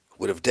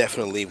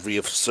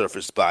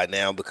resurfaced by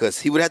now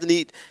because he would have to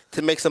need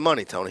to make some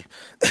money, Tony.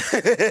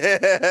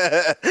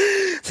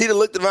 He'd have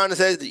looked around and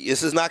said,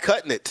 this is not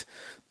cutting it.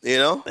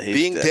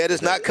 Being dead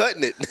is not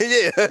cutting it.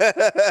 Yeah.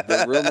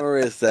 The rumor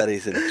is that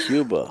he's in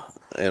Cuba,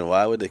 and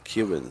why would the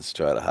Cubans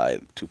try to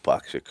hide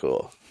Tupac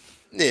Shakur?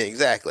 Yeah,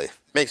 exactly.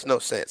 Makes no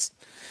sense.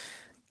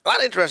 A lot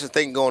of interesting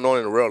things going on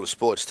in the world of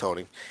sports,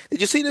 Tony.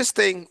 Did you see this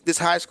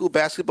high school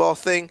basketball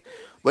thing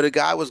where the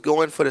guy was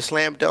going for the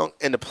slam dunk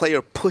and the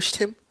player pushed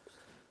him?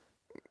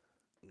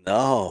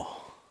 No.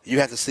 You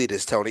have to see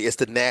this, Tony. It's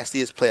the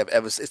nastiest play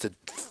it's the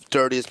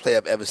dirtiest play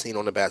I've ever seen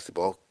on the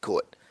basketball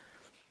court.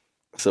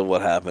 So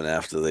what happened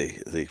after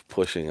the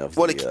pushing of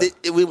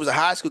it was a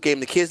high school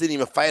game. The kids didn't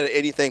even fight or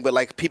anything,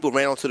 but people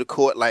ran onto the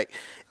court.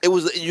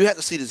 You have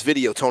to see this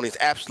video, Tony. It's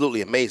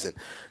absolutely amazing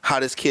how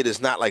this kid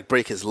is not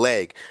break his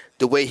leg.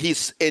 The way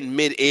he's in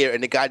midair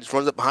and the guy just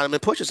runs up behind him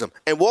and pushes him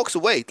and walks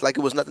away like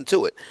it was nothing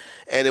to it.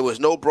 And there was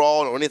no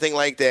brawl or anything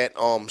like that.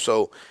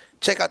 So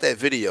check out that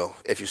video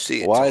if you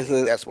see it. Why Tony. is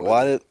it? That's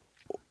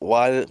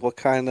what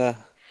kind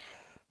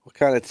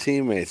of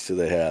teammates do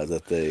they have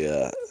that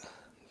they?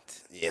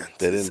 Yeah,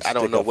 they didn't. I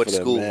don't know what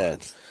school.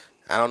 Mans.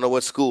 I don't know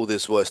what school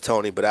this was,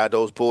 Tony, but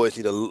those boys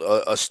need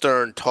a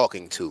stern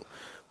talking to.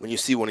 When you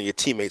see one of your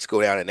teammates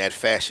go down in that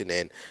fashion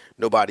and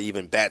nobody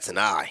even bats an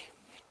eye.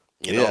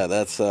 Yeah,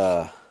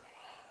 that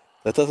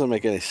doesn't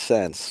make any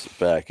sense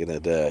back in the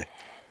day.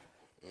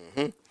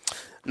 Mm-hmm.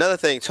 Another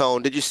thing,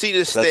 Tone, did you see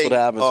this thing? That's what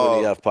happens when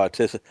you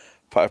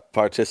have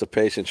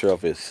participation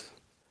trophies.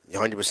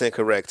 You're 100%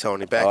 correct,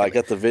 Tony. I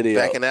got the video.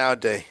 Back in our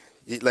day.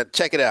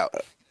 Check it out.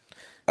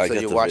 I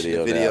got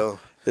the video.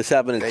 This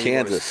happened in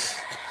Kansas.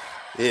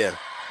 Yeah.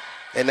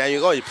 And now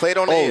you play it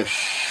on the air. Oh,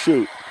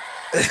 shoot.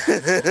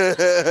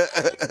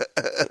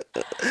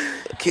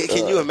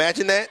 Can you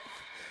imagine that?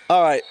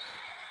 All right.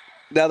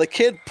 Now, the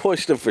kid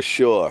pushed him for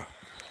sure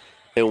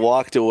and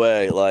walked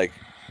away like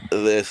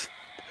this.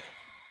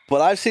 But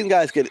I've seen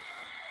guys get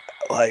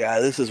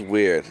this is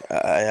weird.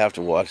 I have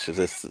to watch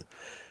this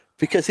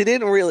because he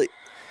didn't really.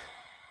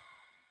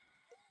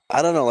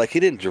 I don't know. He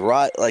didn't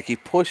drive. He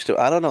pushed him.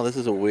 I don't know. This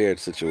is a weird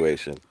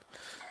situation.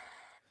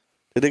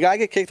 Did the guy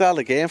get kicked out of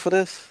the game for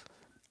this?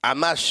 I'm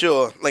not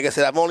sure. Like I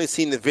said, I've only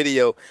seen the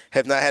video.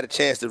 Have not had a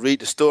chance to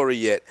read the story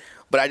yet.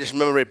 But I just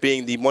remember it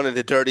being one of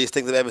the dirtiest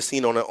things I've ever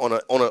seen in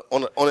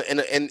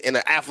an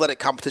athletic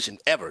competition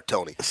ever,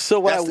 Tony. So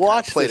when I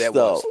watched this,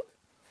 though,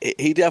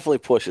 he definitely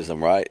pushes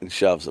him, right, and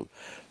shoves him.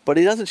 But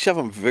he doesn't shove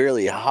him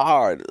very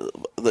hard.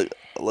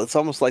 It's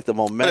almost like the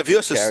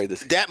momentum carried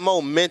this. That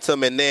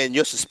momentum, and then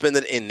you're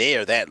suspended in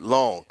there that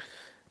long.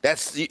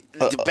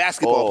 The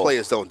basketball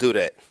players don't do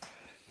that.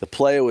 The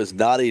player was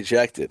not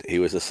ejected. He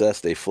was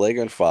assessed a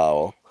flagrant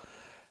foul,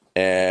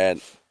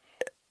 and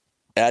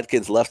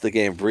Atkins left the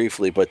game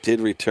briefly but did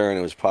return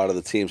and was part of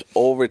the team's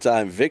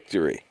overtime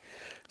victory.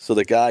 So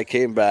the guy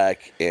came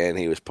back, and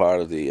he was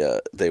part of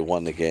they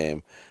won the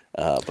game,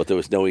 but there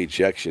was no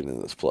ejection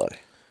in this play.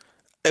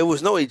 It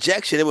was no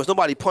ejection. It was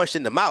nobody punched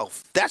in the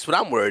mouth. That's what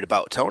I'm worried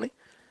about, Tony.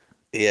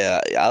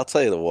 Yeah, I'll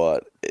tell you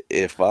what.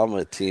 If I'm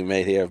a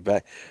teammate here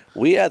back,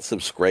 we had some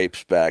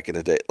scrapes back in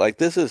the day.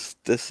 This is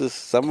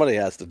somebody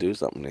has to do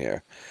something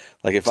here.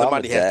 If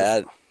somebody I'm a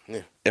dad,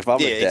 if I'm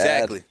a dad,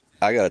 exactly.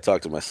 I got to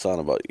talk to my son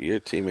about your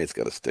teammates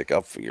got to stick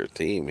up for your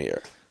team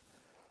here.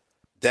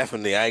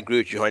 Definitely, I agree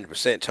with you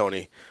 100%,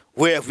 Tony.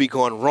 Where have we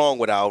gone wrong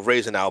with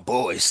raising our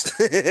boys?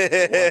 What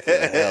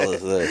the hell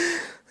is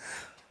this?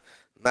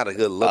 Not a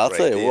good look. I'll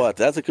tell you what,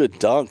 that's a good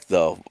dunk,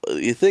 though.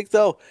 You think,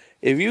 though,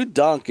 if you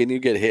dunk and you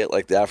get hit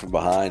like that from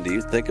behind, do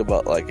you think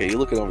about, are you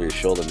looking over your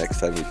shoulder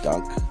next time you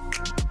dunk?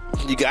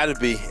 You got to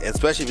be,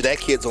 especially if that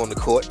kid's on the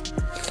court.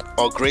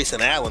 Or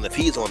Grayson Allen, if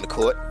he's on the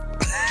court.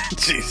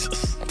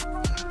 Jesus.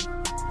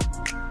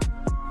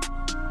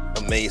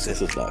 Amazing.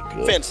 This is not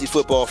good. Fantasy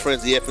Football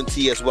Frenzy,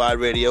 FNTSY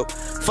Radio.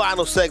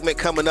 Final segment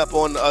coming up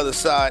on the other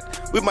side.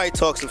 We might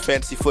talk some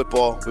fantasy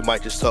football. We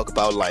might just talk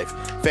about life.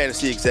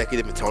 Fantasy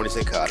executive and Tony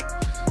Sincotta.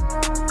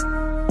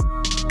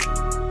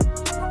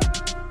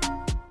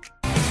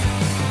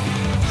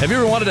 Have you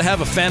ever wanted to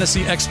have a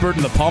fantasy expert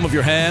in the palm of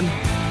your hand?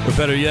 Or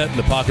better yet, in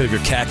the pocket of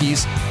your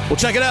khakis? Well,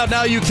 check it out.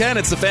 Now you can.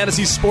 It's the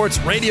Fantasy Sports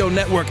Radio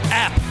Network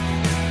app.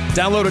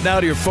 Download it now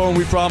to your phone,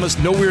 we promise.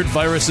 No weird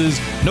viruses,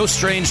 no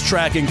strange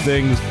tracking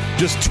things.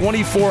 Just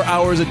 24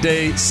 hours a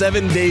day,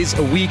 7 days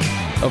a week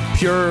of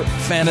pure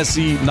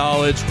fantasy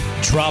knowledge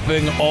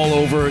dropping all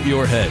over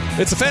your head.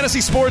 It's the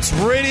Fantasy Sports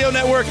Radio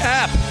Network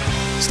app.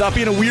 Stop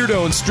being a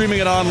weirdo and streaming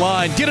it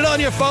online. Get it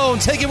on your phone.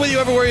 Take it with you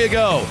everywhere you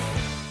go.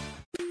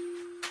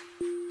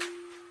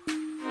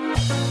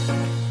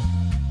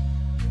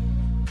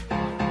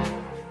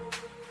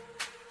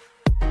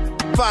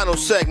 Final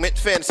segment,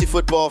 Fantasy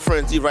Football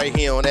Frenzy, right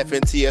here on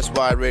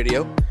FNTSY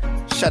Radio.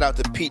 Shout out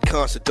to Pete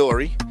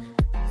Considori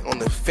on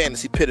the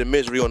Fantasy Pit of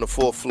Misery on the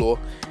 4th floor,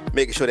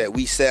 making sure that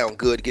we sound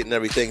good, getting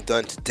everything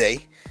done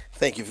today.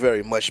 Thank you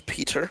very much,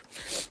 Peter.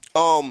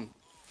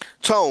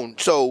 Tone,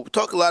 so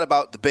talk a lot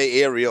about the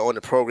Bay Area on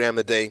the program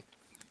today.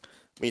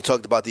 You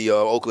talked about the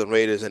Oakland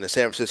Raiders and the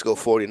San Francisco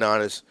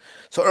 49ers.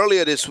 So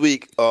earlier this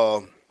week,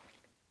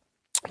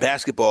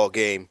 basketball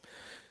game,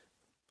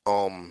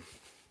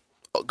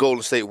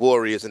 Golden State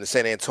Warriors and the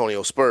San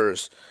Antonio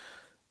Spurs.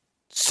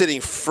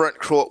 Sitting front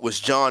court was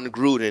John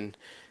Gruden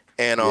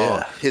and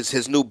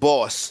his new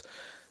boss,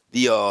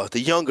 the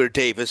younger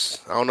Davis.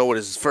 I don't know what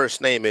his first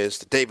name is,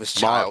 the Davis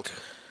child,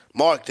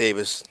 Mark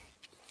Davis.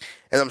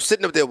 And I'm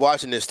sitting up there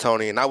watching this,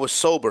 Tony, and I was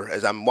sober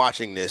as I'm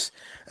watching this,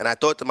 and I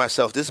thought to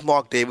myself, this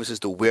Mark Davis is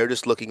the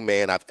weirdest looking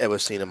man I've ever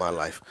seen in my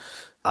life.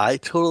 I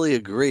totally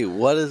agree.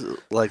 What is,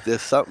 like,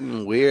 there's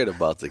something weird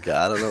about the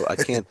guy. I don't know. I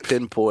can't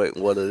pinpoint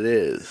what it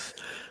is.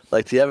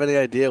 Like, do you have any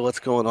idea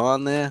what's going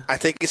on there? I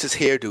think it's his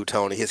hairdo,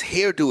 Tony. His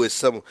hairdo is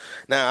some.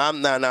 Now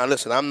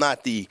listen. I'm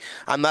not an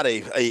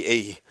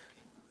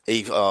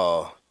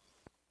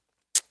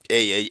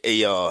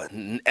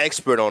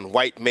expert on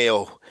white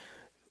male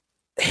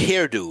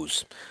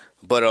hairdos,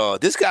 but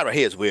this guy right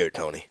here is weird,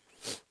 Tony.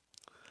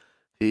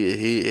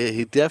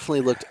 He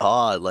definitely looked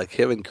odd. Like,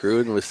 him and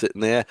Gruden was sitting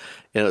there,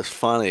 and it was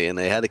funny, and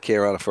they had to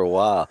carry on it for a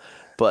while.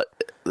 But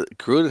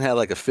Gruden had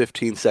like a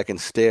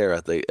 15-second stare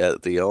at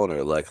the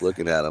owner, like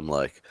looking at him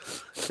like,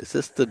 is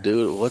this the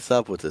dude? What's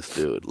up with this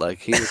dude? Like,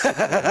 he was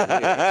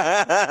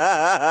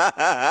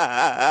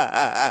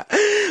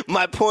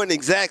My point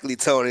exactly,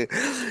 Tony.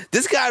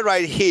 This guy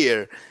right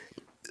here,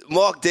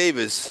 Mark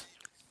Davis,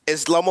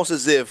 it's almost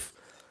as if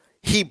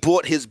he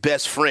bought his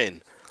best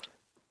friend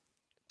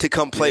to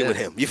come play with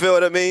him. You feel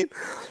what I mean?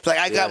 Like,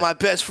 I got my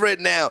best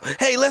friend now.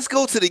 Hey, let's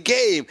go to the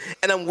game.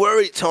 And I'm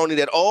worried, Tony,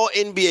 that all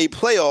NBA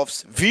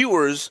playoffs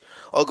viewers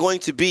are going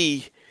to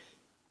be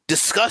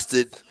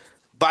disgusted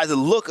by the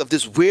look of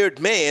this weird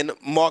man,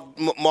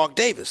 Mark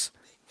Davis.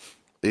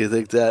 Do you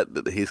think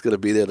that he's going to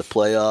be there in the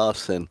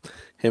playoffs, and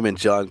him and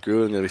John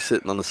Gruden are going to be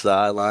sitting on the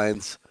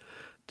sidelines?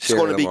 It's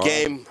going to be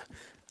game.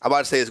 I'm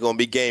about to say it's going to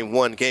be game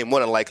one. Game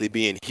one will likely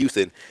be in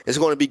Houston. It's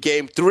going to be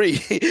game 3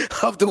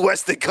 of the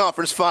Western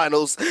Conference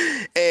Finals.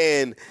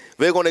 And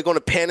we're going to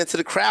pan into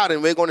the crowd,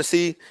 and we're going to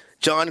see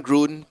John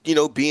Gruden,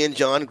 being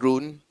John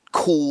Gruden,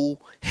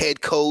 cool, head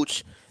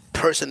coach,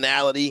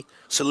 personality,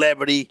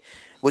 celebrity,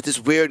 with this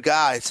weird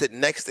guy sitting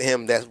next to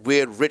him, that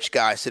weird rich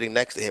guy sitting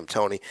next to him,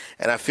 Tony.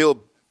 And I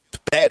feel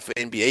bad for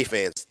NBA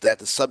fans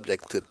that are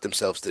subject to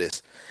themselves to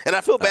this. And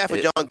I feel bad for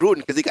John Gruden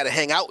because he got to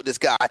hang out with this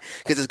guy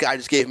because this guy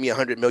just gave me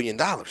 $100 million.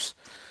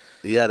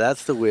 Yeah,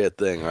 that's the weird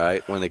thing,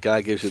 right? When the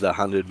guy gives you the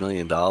 $100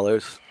 million,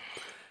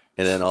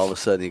 and then all of a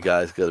sudden you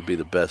guys got to be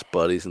the best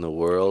buddies in the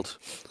world.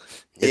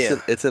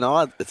 It's an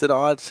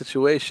odd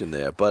situation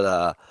there,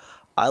 but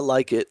I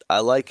like it.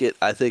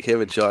 I think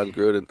him and John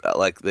Gruden,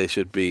 they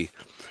should be.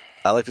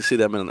 I like to see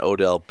them in an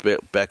Odell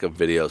Beckham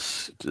video,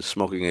 just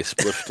smoking a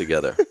spliff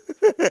together.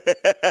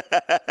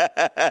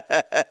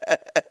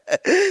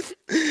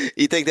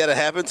 You think that'll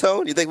happen,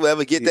 Tone? You think we'll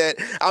ever get that?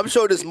 I'm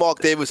sure this Mark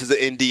Davis is an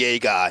NDA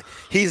guy.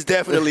 He's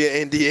definitely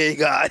an NDA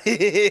guy.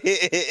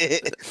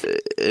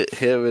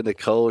 Him and the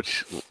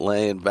coach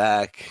laying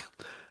back,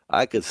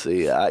 I could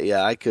see. I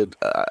think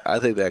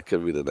that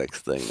could be the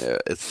next thing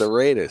there. It's the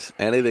Raiders.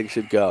 Anything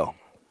should go.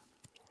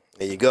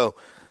 There you go.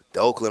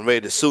 The Oakland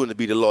Raiders, soon to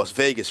be the Las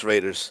Vegas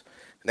Raiders.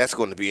 And that's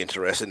going to be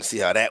interesting to see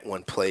how that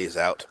one plays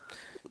out.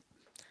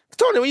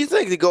 Tony, when you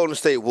think the Golden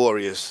State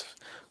Warriors,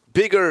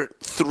 bigger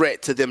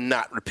threat to them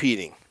not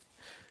repeating?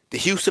 The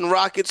Houston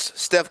Rockets,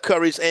 Steph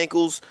Curry's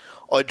ankles,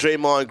 or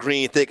Draymond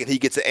Green thinking he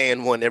gets an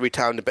and one every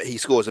time he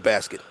scores a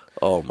basket?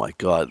 Oh, my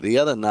God. The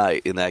other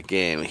night in that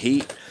game,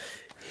 he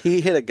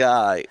hit a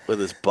guy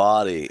with his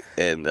body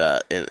and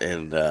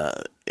moved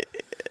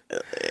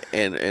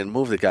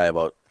the guy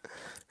about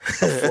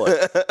a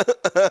foot.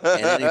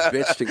 And then he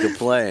bitched and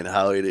complained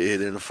how he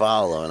didn't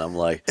follow. And I'm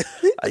like,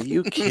 are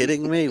you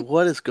kidding me?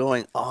 What is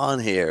going on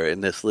here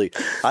in this league?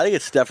 I think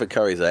it's Stephen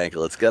Curry's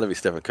ankle. It's got to be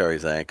Stephen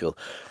Curry's ankle.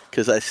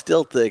 Because I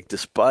still think,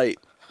 despite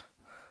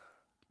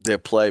their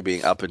play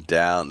being up and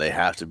down, they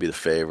have to be the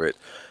favorite.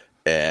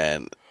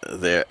 And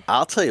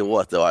I'll tell you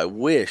what, though, I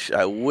wish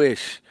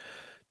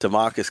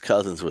DeMarcus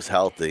Cousins was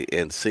healthy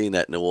and seeing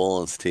that New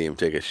Orleans team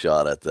take a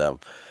shot at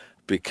them.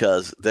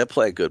 Because they're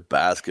playing good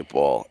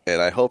basketball,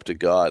 and I hope to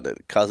God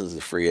that Cousins is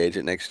a free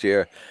agent next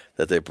year,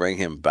 that they bring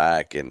him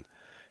back, and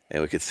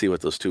we can see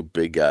what those two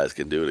big guys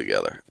can do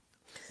together.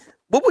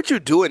 What would you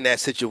do in that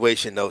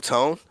situation, though,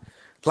 Tone?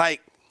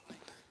 Like,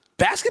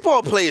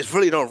 basketball players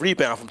really don't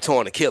rebound from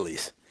torn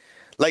Achilles.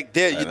 Like,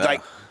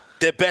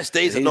 their best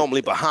days are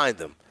normally behind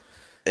them.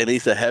 And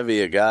he's a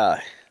heavier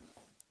guy.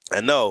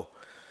 I know.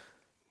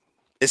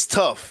 It's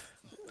tough.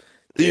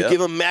 Do you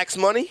give him max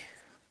money?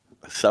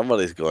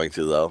 Somebody's going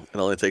to, though. It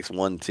only takes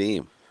one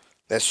team.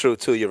 That's true,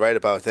 too. You're right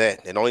about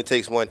that. It only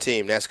takes one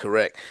team. That's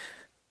correct.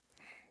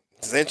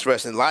 It's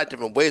interesting in a lot of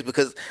different ways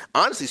because,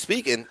 honestly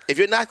speaking, if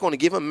you're not going to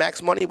give him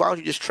max money, why don't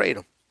you just trade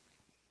him?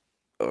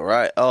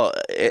 Right. Oh,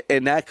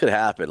 and that could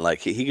happen. Like,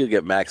 he could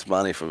get max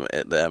money from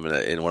them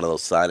in one of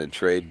those sign and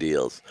trade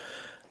deals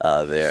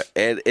there.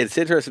 And it's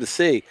interesting to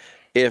see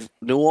if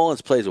New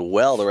Orleans plays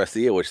well the rest of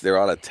the year, which they're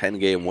on a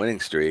 10-game winning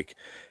streak,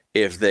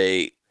 if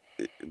they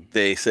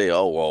say,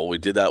 oh, well, we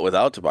did that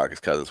without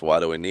DeMarcus Cousins. Why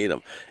do we need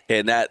him?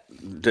 And that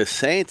the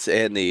Saints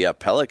and the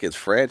Pelicans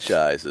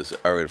franchises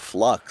are in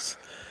flux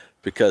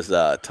because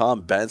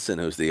Tom Benson,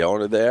 who's the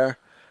owner there,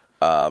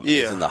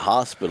 he's in the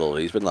hospital.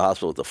 He's been in the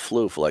hospital with the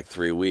flu for like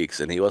 3 weeks,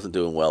 and he wasn't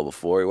doing well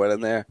before he went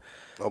in there.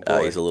 Oh,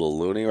 boy. He's a little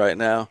loony right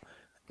now.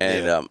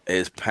 And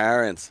his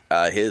parents,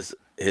 his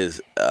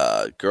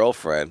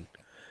girlfriend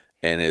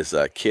and his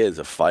kids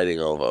are fighting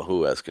over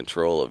who has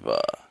control of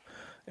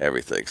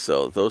everything.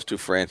 So those two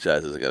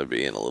franchises are going to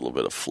be in a little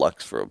bit of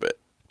flux for a bit.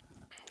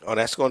 Oh,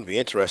 that's going to be an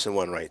interesting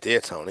one right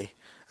there, Tony.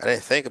 I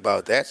didn't think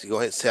about that. So go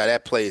ahead and see how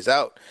that plays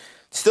out.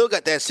 Still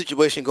got that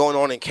situation going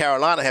on in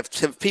Carolina. Have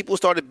people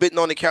started bidding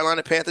on the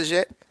Carolina Panthers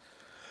yet?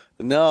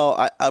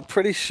 No, I'm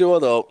pretty sure,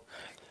 though,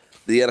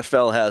 the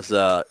NFL has,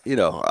 I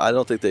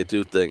don't think they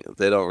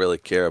don't really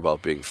care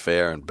about being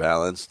fair and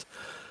balanced.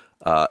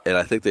 And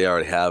I think they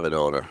already have an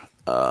owner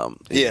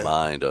in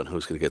mind on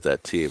who's going to get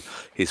that team.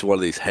 He's one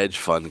of these hedge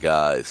fund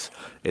guys,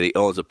 and he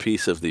owns a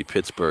piece of the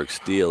Pittsburgh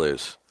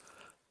Steelers.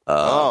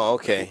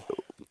 Okay.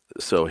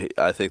 So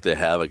I think they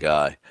have a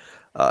guy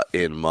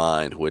in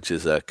mind, which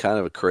is a kind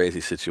of a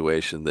crazy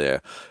situation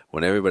there.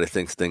 When everybody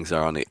thinks things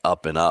are on the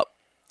up and up,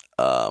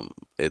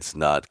 it's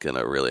not going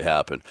to really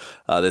happen.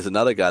 There's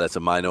another guy that's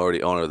a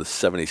minority owner of the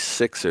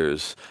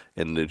 76ers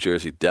and the New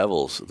Jersey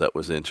Devils that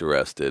was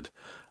interested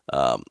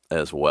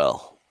as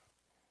well.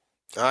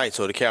 All right,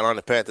 so the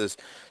Carolina Panthers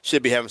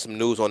should be having some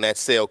news on that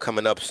sale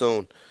coming up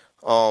soon.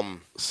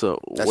 So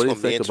what do you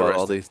think about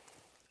all these?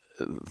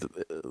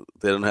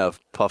 They don't have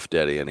Puff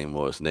Daddy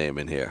anymore. His name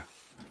in here.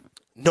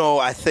 No,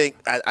 I think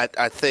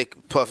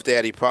Puff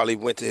Daddy probably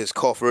went to his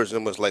coffers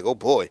and was like, "Oh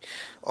boy,"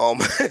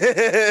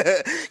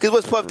 because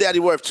what's Puff Daddy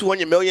worth?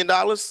 $200 million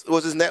was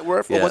his net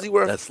worth, or was he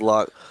worth? That's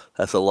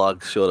a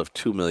log short of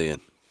 $2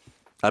 billion.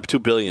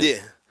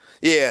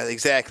 Yeah,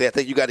 exactly. I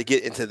think you got to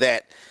get into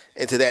that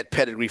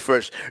pedigree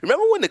first.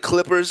 Remember when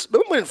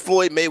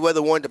Floyd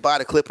Mayweather wanted to buy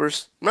the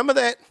Clippers? Remember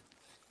that?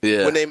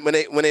 Yeah. When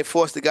they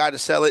forced the guy to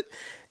sell it.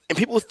 And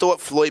people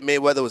thought Floyd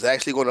Mayweather was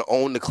actually going to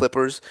own the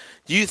Clippers.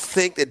 Do you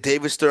think that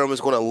David Stern was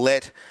going to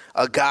let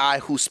a guy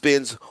who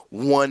spends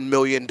 $1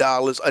 million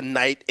a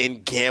night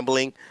in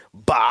gambling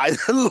buy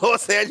the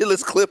Los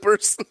Angeles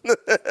Clippers?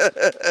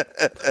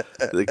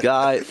 The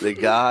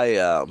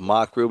guy,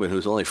 Mark Rubin,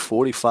 who's only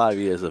 45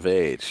 years of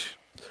age,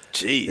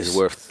 is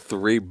worth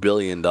 $3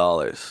 billion.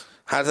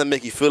 How does that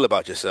make you feel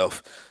about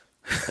yourself?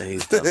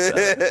 He's done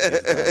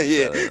better.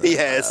 He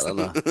has. I don't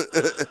know.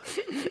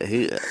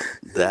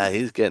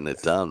 He's getting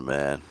it done,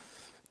 man.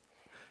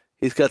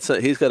 He's got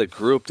a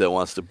group that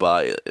wants to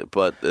buy it,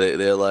 but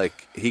they're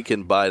like, he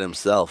can buy it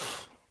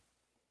himself.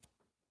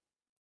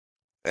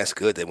 That's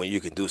good that when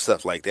you can do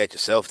stuff like that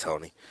yourself,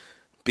 Tony.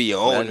 Be your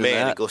own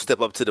man and go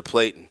step up to the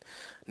plate. And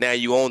now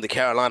you own the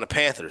Carolina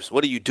Panthers.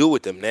 What do you do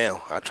with them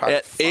now?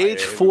 At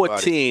age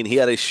 14, he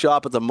had a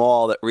shop at the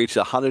mall that reached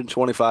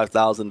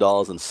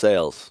 $125,000 in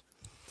sales.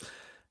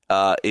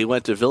 He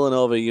went to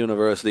Villanova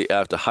University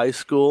after high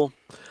school,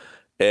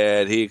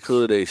 and he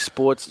included a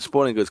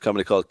sporting goods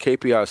company called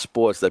KPR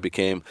Sports that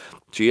became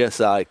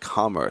GSI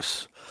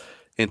Commerce.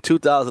 In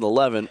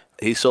 2011,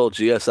 he sold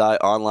GSI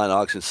online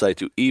auction site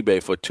to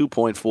eBay for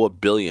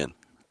 $2.4 billion.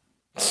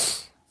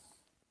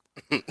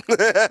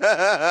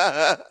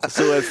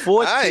 So at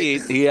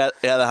 14, he had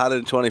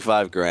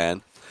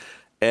 $125,000,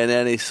 and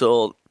then he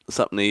sold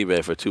something to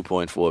eBay for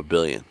 $2.4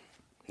 billion.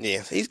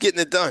 Yeah, he's getting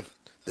it done,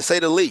 to say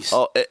the least.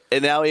 Oh,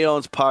 and now he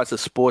owns parts of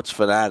Sports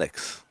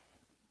Fanatics.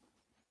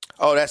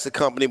 Oh, that's the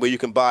company where you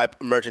can buy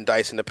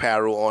merchandise and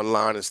apparel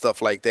online and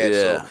stuff like that.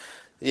 Yeah. So,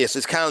 yes,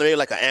 it's kind of maybe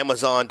like an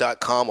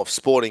Amazon.com of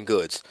sporting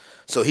goods.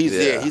 So he's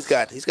there. He's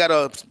got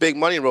a big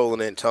money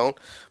rolling in, Tone.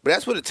 But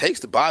that's what it takes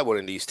to buy one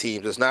of these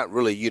teams. It's not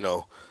really,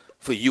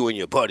 for you and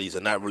your buddies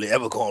are not really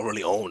ever going to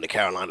really own the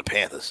Carolina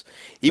Panthers,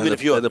 even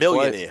if you're a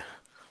millionaire.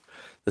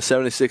 The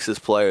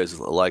 76ers players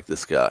like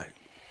this guy.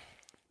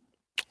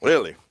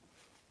 Really?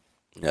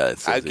 Yeah,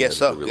 I guess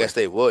so. I guess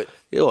they would.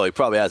 Well, he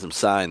probably has him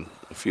sign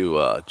a few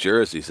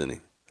jerseys, and he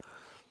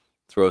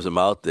throws them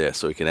out there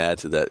so he can add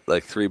to that.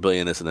 Like $3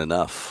 billion isn't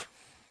enough.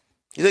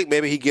 You think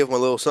maybe he give him a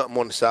little something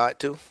on the side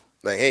too?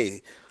 Like,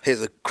 hey,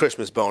 here's a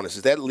Christmas bonus.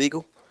 Is that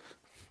legal?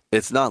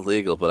 It's not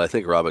legal, but I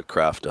think Robert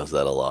Kraft does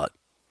that a lot.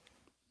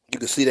 You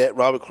can see that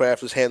Robert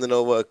Kraft is handing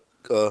over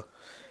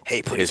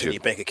hey, put this in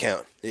your bank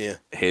account. Yeah.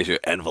 Here's your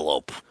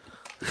envelope.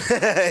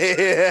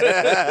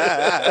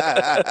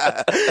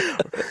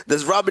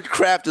 Does Robert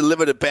Kraft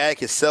deliver the bag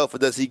himself, or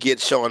does he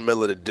get Sean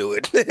Miller to do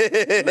it?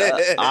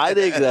 I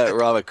think that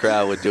Robert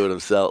Kraft would do it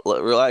himself.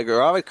 Like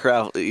Robert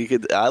Kraft, he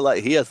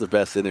has the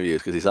best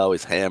interviews because he's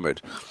always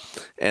hammered,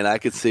 and I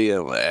could see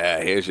him.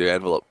 Here's your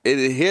envelope.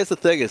 Here's the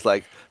thing: is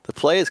like the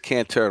players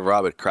can't turn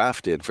Robert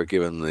Kraft in for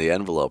giving them the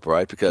envelope,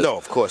 right? Because no,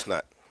 of course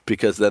not.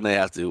 Because then they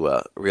have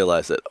to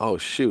realize that, oh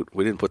shoot,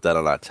 we didn't put that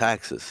on our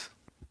taxes.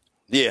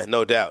 Yeah,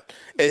 no doubt.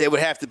 And it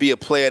would have to be a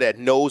player that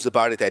knows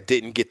about it that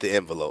didn't get the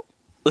envelope.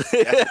 That's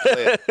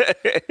the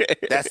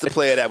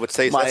player that would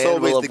say, my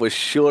envelope was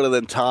shorter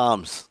than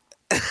Tom's.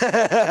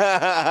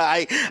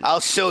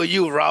 I'll show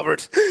you,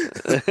 Robert.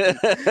 then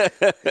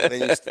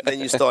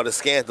you start a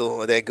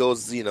scandal that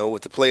goes,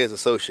 with the Players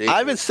Association.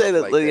 I've been saying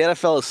that the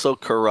NFL is so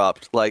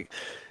corrupt. Like,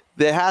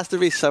 there has to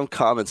be some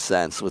common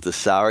sense with the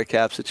salary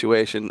cap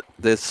situation.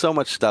 There's so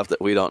much stuff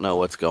that we don't know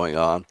what's going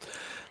on.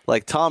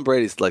 Like, Tom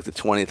Brady's like the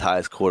 20th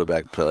highest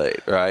quarterback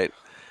played, right?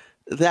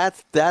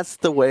 That's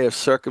the way of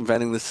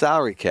circumventing the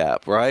salary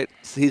cap, right?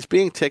 He's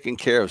being taken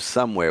care of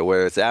somewhere,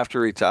 whether it's after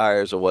he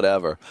retires or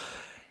whatever.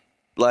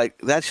 Like,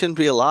 that shouldn't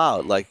be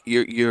allowed. Like,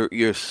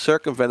 you're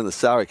circumventing the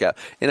salary cap.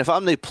 And if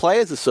I'm the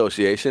Players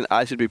Association,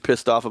 I should be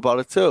pissed off about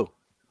it too.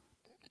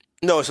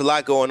 No, it's a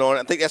lot going on.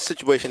 I think that's a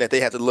situation that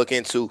they have to look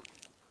into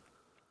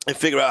and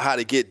figure out how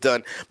to get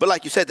done. But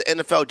like you said, the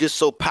NFL just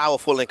so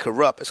powerful and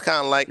corrupt. It's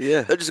kind of like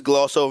they'll just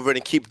gloss over it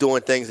and keep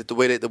doing things the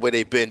way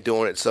they've been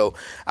doing it. So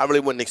I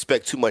really wouldn't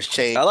expect too much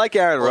change. I like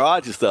Aaron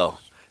Rodgers, though.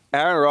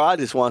 Aaron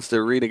Rodgers wants to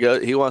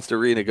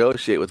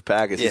renegotiate with the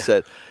Packers. Yeah. He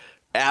said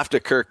after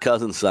Kirk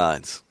Cousins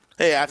signs.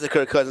 Hey, after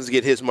Kirk Cousins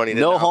get his money.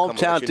 No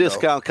hometown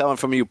discount coming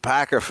from you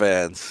Packer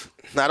fans.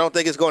 I don't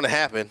think it's going to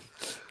happen.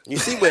 You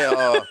see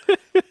where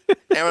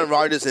Aaron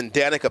Rodgers and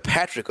Danica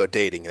Patrick are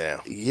dating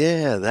now.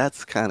 Yeah,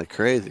 that's kind of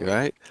crazy,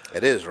 right?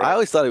 It is, right? I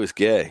always thought he was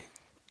gay.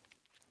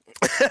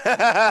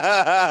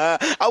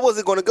 I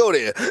wasn't going to go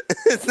there.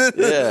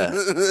 Yeah.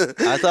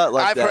 I thought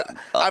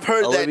I've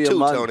heard Olivia that too,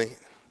 Munn, Tony.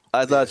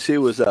 I thought she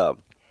was, a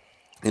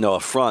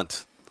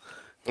front.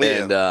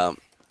 Yeah.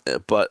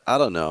 And, but I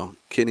don't know.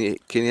 Can you,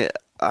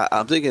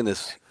 I'm thinking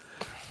this,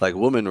 like,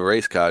 woman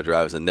race car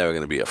drivers are never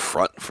going to be a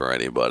front for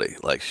anybody.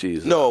 Like,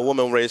 she's... No, a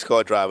woman race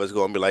car driver is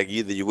going to be like,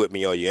 either you with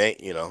me or you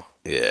ain't, Yeah.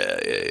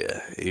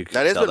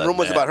 Now, there's been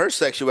rumors about her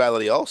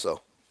sexuality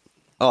also.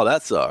 Oh,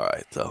 that's all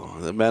right, though.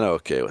 The men are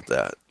okay with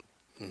that.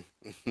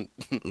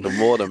 The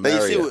more the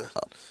merrier.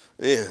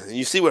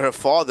 You see where her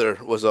father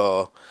was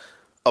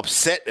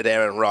upset at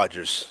Aaron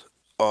Rodgers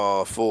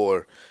her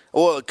father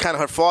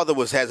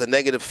has a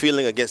negative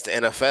feeling against the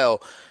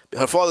NFL.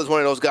 Her father's one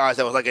of those guys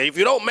that was like, if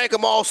you don't make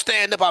them all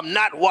stand up, I'm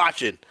not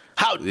watching.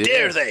 How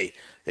dare they?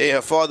 Yeah,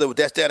 her father,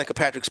 that's Danica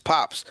Patrick's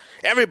pops.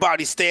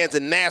 Everybody stands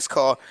in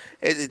NASCAR.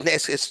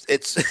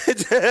 It's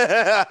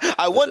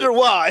I wonder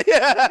why.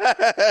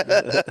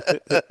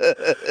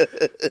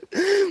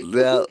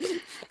 Well,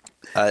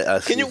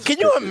 Can you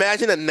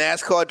imagine a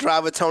NASCAR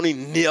driver, Tony,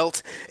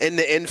 knelt in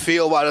the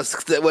infield while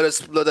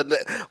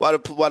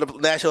the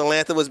national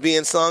anthem was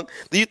being sung?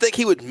 Do you think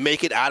he would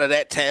make it out of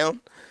that town?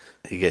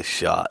 He gets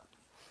shot.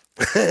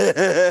 He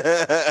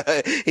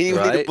need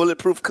a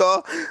bulletproof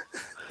car.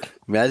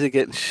 Imagine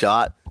getting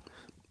shot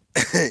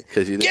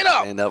because you didn't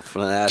stand up for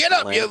the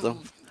national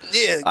anthem.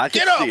 I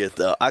could see it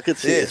though. I could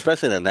see it,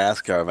 especially in a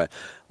NASCAR, man.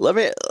 Let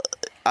me,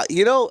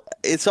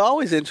 it's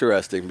always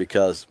interesting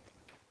because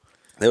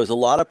there was a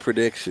lot of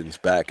predictions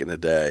back in the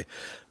day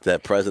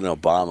that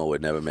President Obama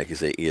would never make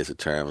his 8 years of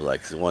term.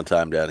 Like one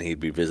time he'd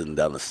be visiting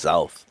down the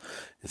South,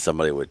 and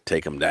somebody would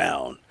take him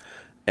down.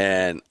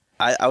 And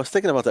I was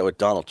thinking about that with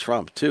Donald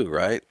Trump too,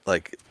 right?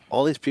 Like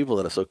all these people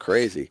that are so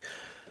crazy,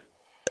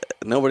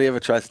 nobody ever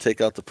tries to take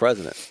out the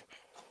president.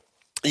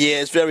 Yeah,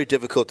 it's very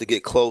difficult to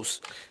get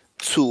close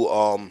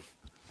to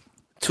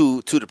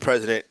the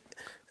president,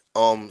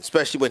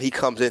 especially when he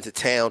comes into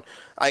town.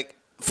 Like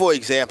for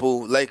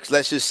example,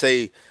 let's just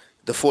say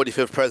the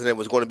 45th president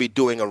was going to be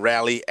doing a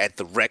rally at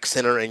the rec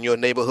center in your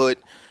neighborhood.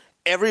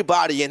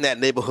 Everybody in that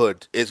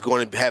neighborhood is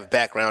going to have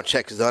background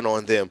checks done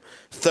on them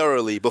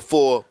thoroughly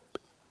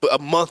a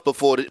month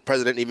before the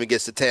president even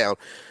gets to town.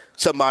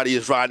 Somebody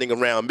is riding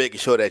around making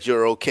sure that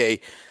you're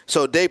okay.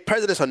 So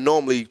presidents are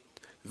normally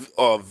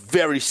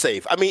very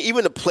safe. I mean,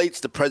 even the plates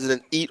the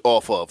president eat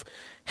off of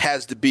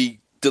has to be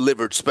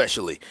delivered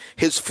specially.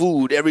 His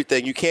food,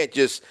 everything. You can't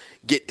just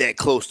get that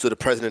close to the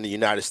president of the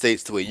United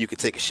States to where you can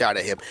take a shot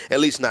at him. At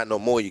least not no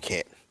more you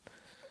can't.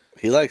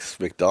 He likes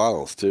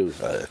McDonald's too,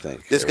 I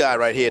think. This guy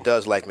right here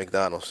does like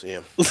McDonald's,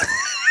 yeah.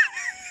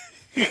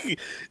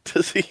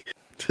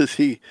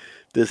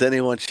 Does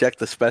anyone check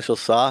the special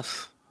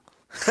sauce?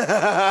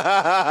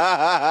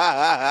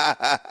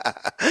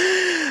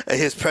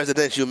 His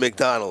presidential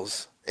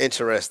McDonald's.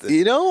 Interesting.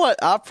 You know what?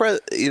 I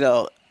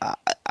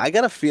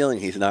got a feeling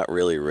he's not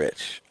really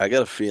rich. I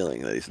got a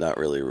feeling that he's not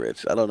really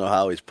rich. I don't know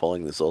how he's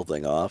pulling this whole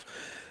thing off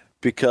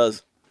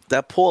because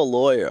that poor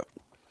lawyer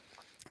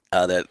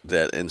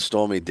that in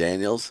Stormy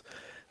Daniels,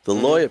 The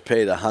lawyer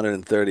paid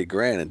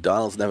 $130,000, and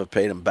Donald's never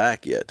paid him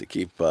back yet to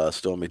keep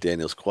Stormy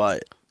Daniels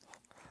quiet.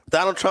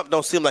 Donald Trump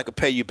don't seem like a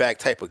pay you back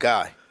type of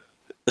guy.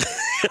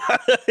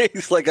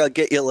 He's like, I'll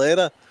get you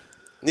later.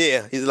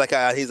 Yeah, he's like,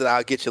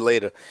 I'll get you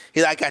later.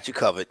 He's like, I got you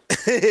covered.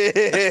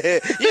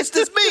 It's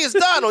just me, it's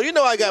Donald. You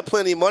know I got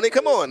plenty of money.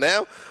 Come on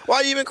now. Why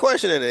are you even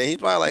questioning it? He's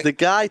probably like, the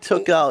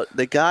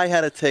guy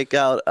had to take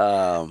out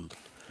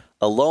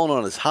a loan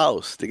on his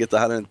house to get the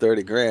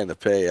 $130,000 to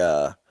pay.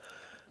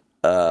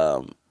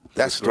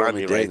 That's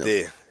grimy right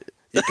there.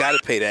 You got to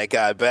pay that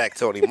guy back,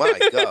 Tony. My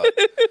God.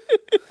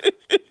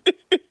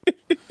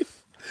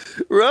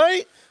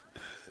 Right?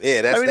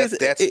 Yeah, that's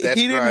he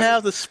didn't grimy.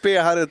 have the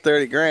spare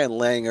 $130,000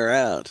 laying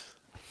around.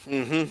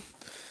 Mm-hmm.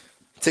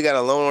 Took out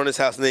a loan on his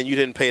house, and then you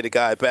didn't pay the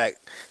guy back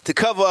to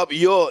cover up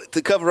your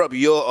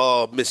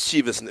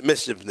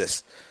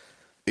mischievousness.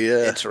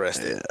 Yeah,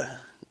 interesting. Yeah.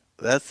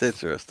 That's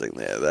interesting.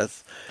 There,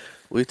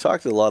 we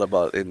talked a lot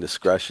about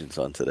indiscretions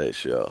on today's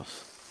show.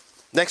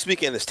 Next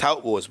weekend is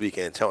Tout Wars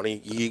weekend,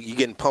 Tony. You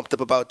getting pumped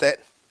up about that?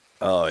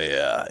 Oh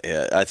yeah.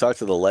 I talked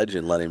to the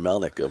legend Lenny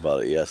Melnick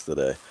about it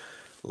yesterday.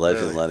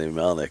 Legend Lenny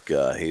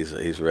Melnick,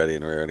 he's ready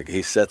and raring.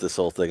 He set this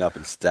whole thing up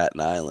in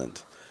Staten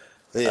Island.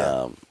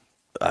 Yeah.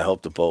 I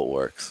hope the boat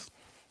works.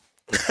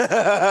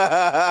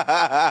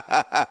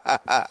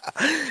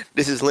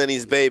 This is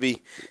Lenny's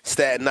baby,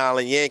 Staten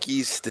Island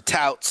Yankees, the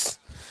Touts,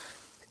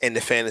 and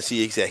the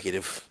fantasy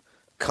executive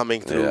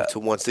coming through to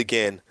once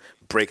again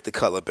break the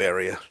color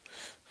barrier.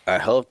 I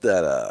hope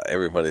that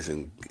everybody's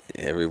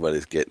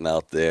getting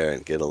out there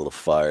and get a little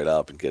fired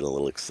up and get a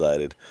little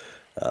excited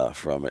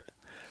from it.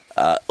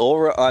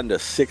 Over under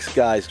 6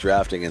 guys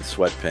drafting in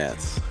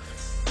sweatpants.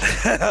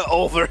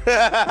 Over.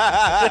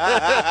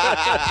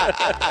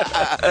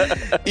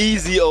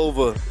 Easy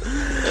over.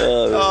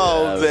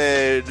 Oh,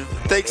 man.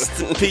 Thanks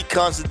to Pete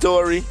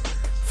Considori.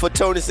 For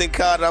Tony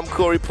Sincata, I'm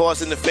Corey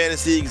Parson, the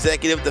fantasy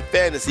executive, the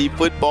Fantasy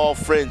Football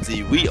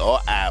Frenzy. We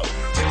are out.